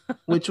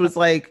 which was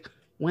like,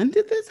 when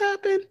did this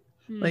happen?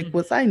 Like,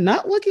 was I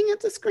not looking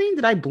at the screen?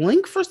 Did I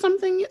blink for some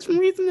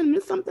reason and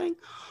miss something?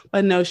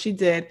 But no, she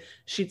did.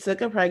 She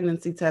took a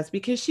pregnancy test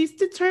because she's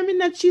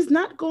determined that she's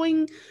not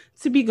going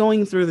to be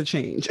going through the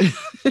change.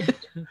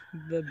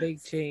 The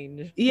big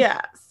change.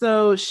 Yeah.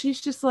 So she's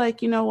just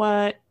like, you know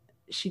what?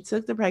 She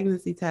took the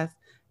pregnancy test,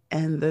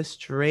 and the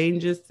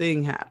strangest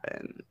thing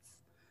happens.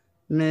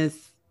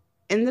 Miss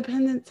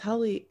Independent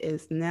Tully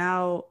is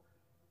now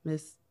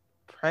Miss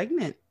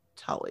Pregnant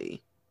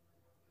Tully.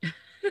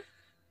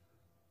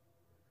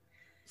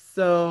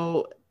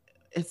 So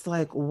it's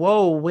like,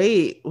 whoa,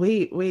 wait.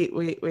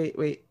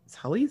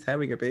 Tully's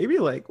having a baby?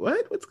 Like,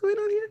 what? What's going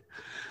on here?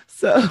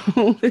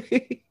 So,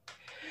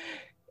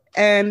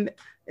 and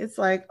it's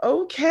like,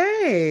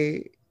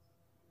 okay.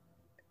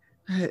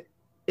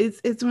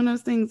 It's one of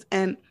those things.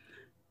 And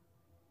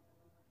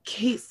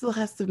Kate still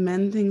has to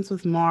mend things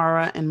with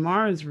Mara, and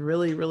Mara is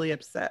really, really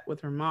upset with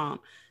her mom.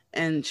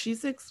 And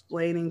she's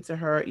explaining to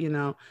her,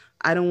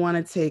 I don't want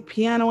to take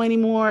piano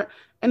anymore.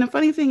 And the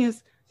funny thing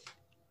is,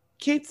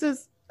 Kate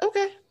says,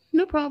 okay,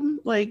 no problem.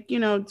 Like, do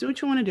what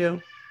you want to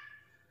do.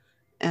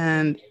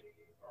 And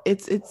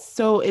it's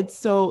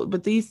so,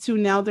 but these two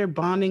now, they're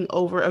bonding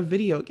over a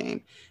video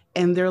game,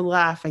 and they're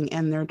laughing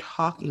and they're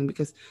talking,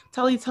 because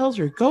Tully tells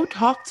her, go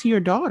talk to your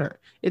daughter.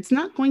 It's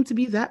not going to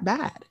be that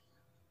bad.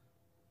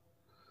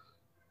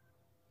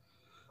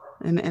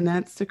 And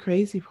that's the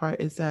crazy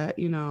part, is that,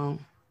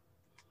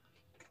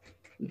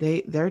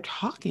 they're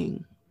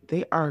talking.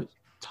 They are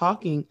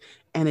talking,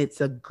 and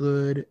it's a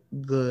good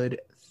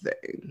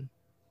thing.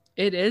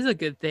 It is a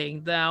good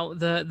thing. Now,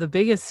 the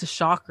biggest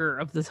shocker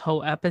of this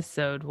whole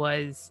episode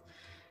was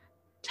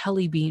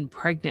Telly being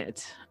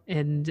pregnant,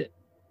 and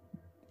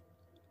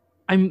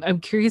I'm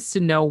curious to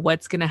know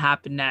what's going to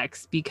happen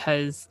next,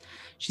 because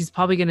she's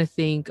probably going to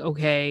think,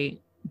 okay,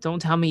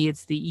 don't tell me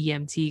it's the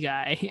EMT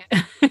guy,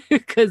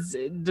 because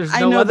there's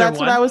I no know, other that's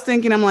one. what I was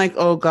thinking. I'm like,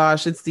 oh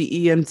gosh, it's the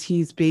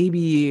EMT's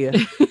baby.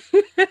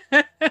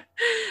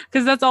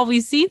 Because that's all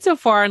we've seen so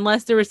far,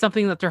 unless there was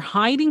something that they're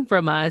hiding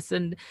from us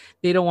and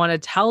they don't want to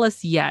tell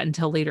us yet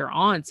until later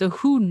on. So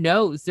who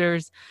knows?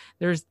 There's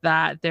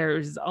that.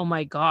 There's, oh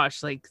my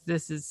gosh, like,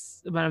 this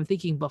is what I'm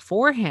thinking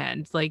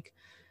beforehand. Like,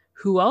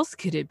 who else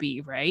could it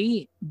be,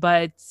 right?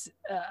 But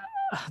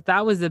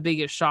that was the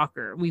biggest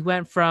shocker. We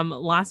went from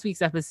last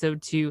week's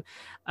episode to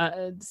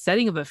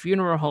setting of a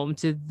funeral home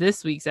to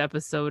this week's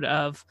episode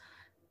of,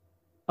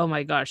 oh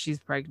my gosh, she's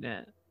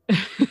pregnant.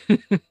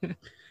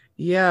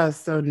 Yeah,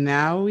 so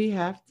now we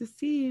have to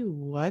see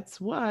what's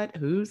what,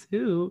 who's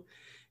who,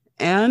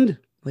 and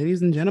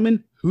ladies and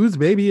gentlemen, whose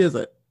baby is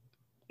it?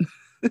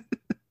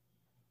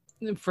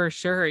 For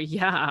sure.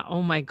 Yeah.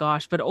 Oh my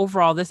gosh. But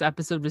overall, this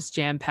episode was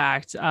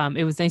jam-packed.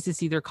 It was nice to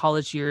see their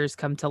college years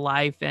come to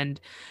life and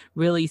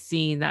really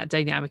seeing that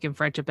dynamic in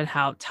friendship, and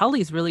how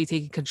Tully's really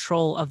taking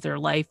control of their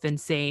life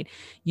and saying,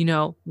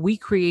 we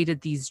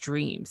created these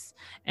dreams.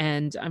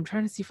 And I'm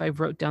trying to see if I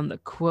wrote down the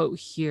quote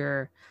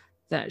here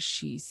that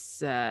she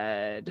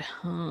said.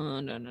 Oh,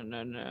 no.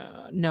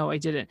 No, I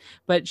didn't.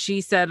 But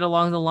she said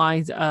along the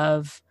lines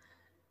of,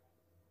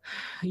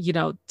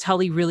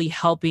 Tully really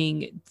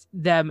helping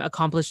them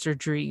accomplish their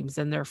dreams,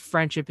 and their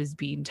friendship is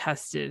being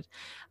tested.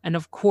 And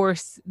of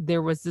course,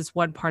 there was this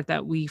one part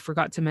that we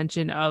forgot to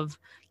mention of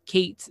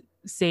Kate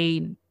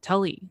saying,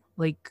 Tully,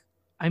 like,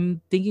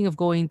 I'm thinking of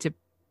going to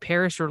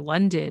Paris or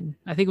London.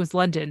 I think it was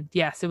London.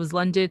 Yes, it was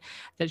London,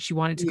 that she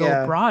wanted to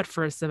go abroad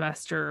for a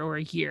semester or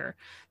a year.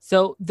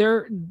 So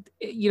they're,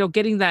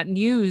 getting that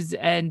news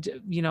and,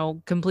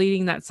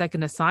 completing that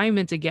second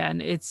assignment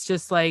again. It's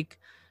just like,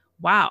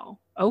 wow,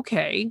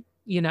 okay,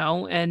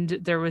 and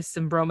there was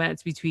some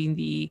bromance between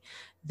the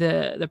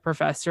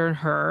professor and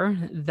her,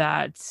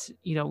 that,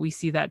 we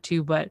see that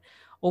too. But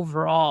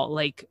overall,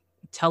 like,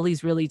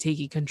 Tully's really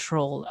taking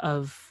control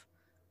of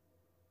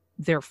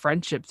their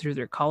friendship through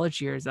their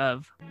college years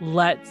of,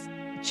 let's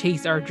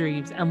chase our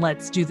dreams and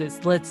let's do this.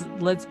 Let's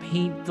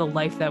paint the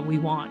life that we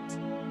want.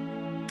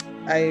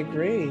 I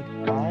agree.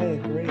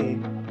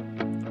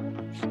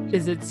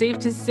 Is it safe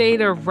to say,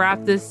 to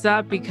wrap this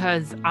up,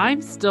 because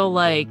I'm still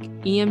like,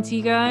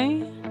 EMT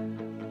guy?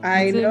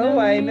 I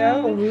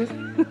know.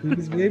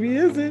 Whose baby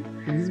is it?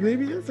 Whose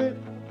baby is it?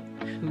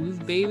 Whose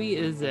baby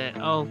is it?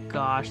 Oh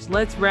gosh,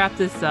 let's wrap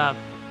this up.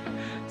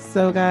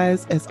 So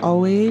guys, as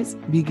always,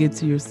 be good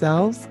to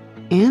yourselves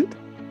and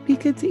be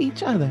good to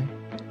each other.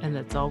 And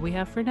that's all we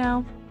have for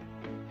now.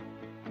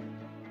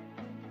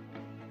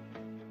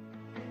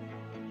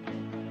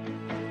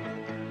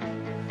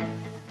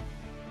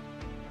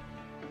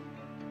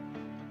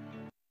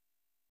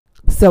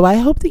 So I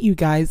hope that you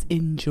guys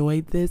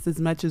enjoyed this as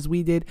much as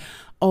we did.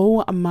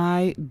 Oh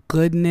my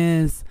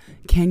goodness.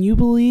 Can you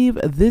believe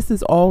this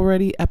is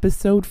already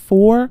episode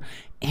 4?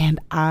 And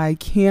I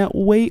can't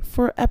wait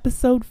for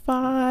episode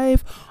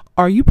 5.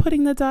 Are you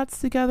putting the dots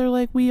together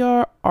like we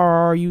are? Or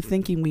are you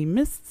thinking we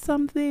missed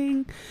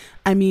something?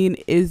 I mean,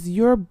 is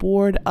your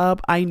board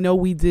up? I know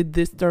we did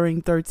this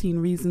during 13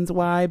 Reasons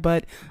Why,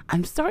 but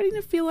I'm starting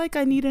to feel like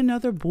I need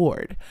another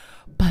board.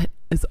 But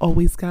as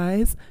always,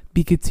 guys,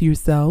 be good to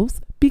yourselves,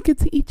 be good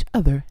to each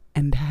other,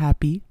 and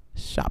happy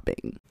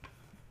shopping.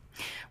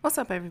 What's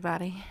up,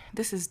 everybody?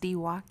 This is Dee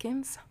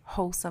Watkins,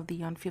 host of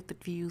the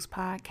Unfiltered Views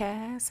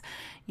podcast.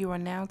 You are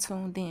now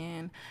tuned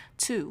in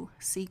to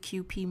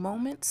CQP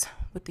Moments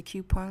with the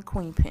Coupon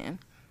Queen Pen.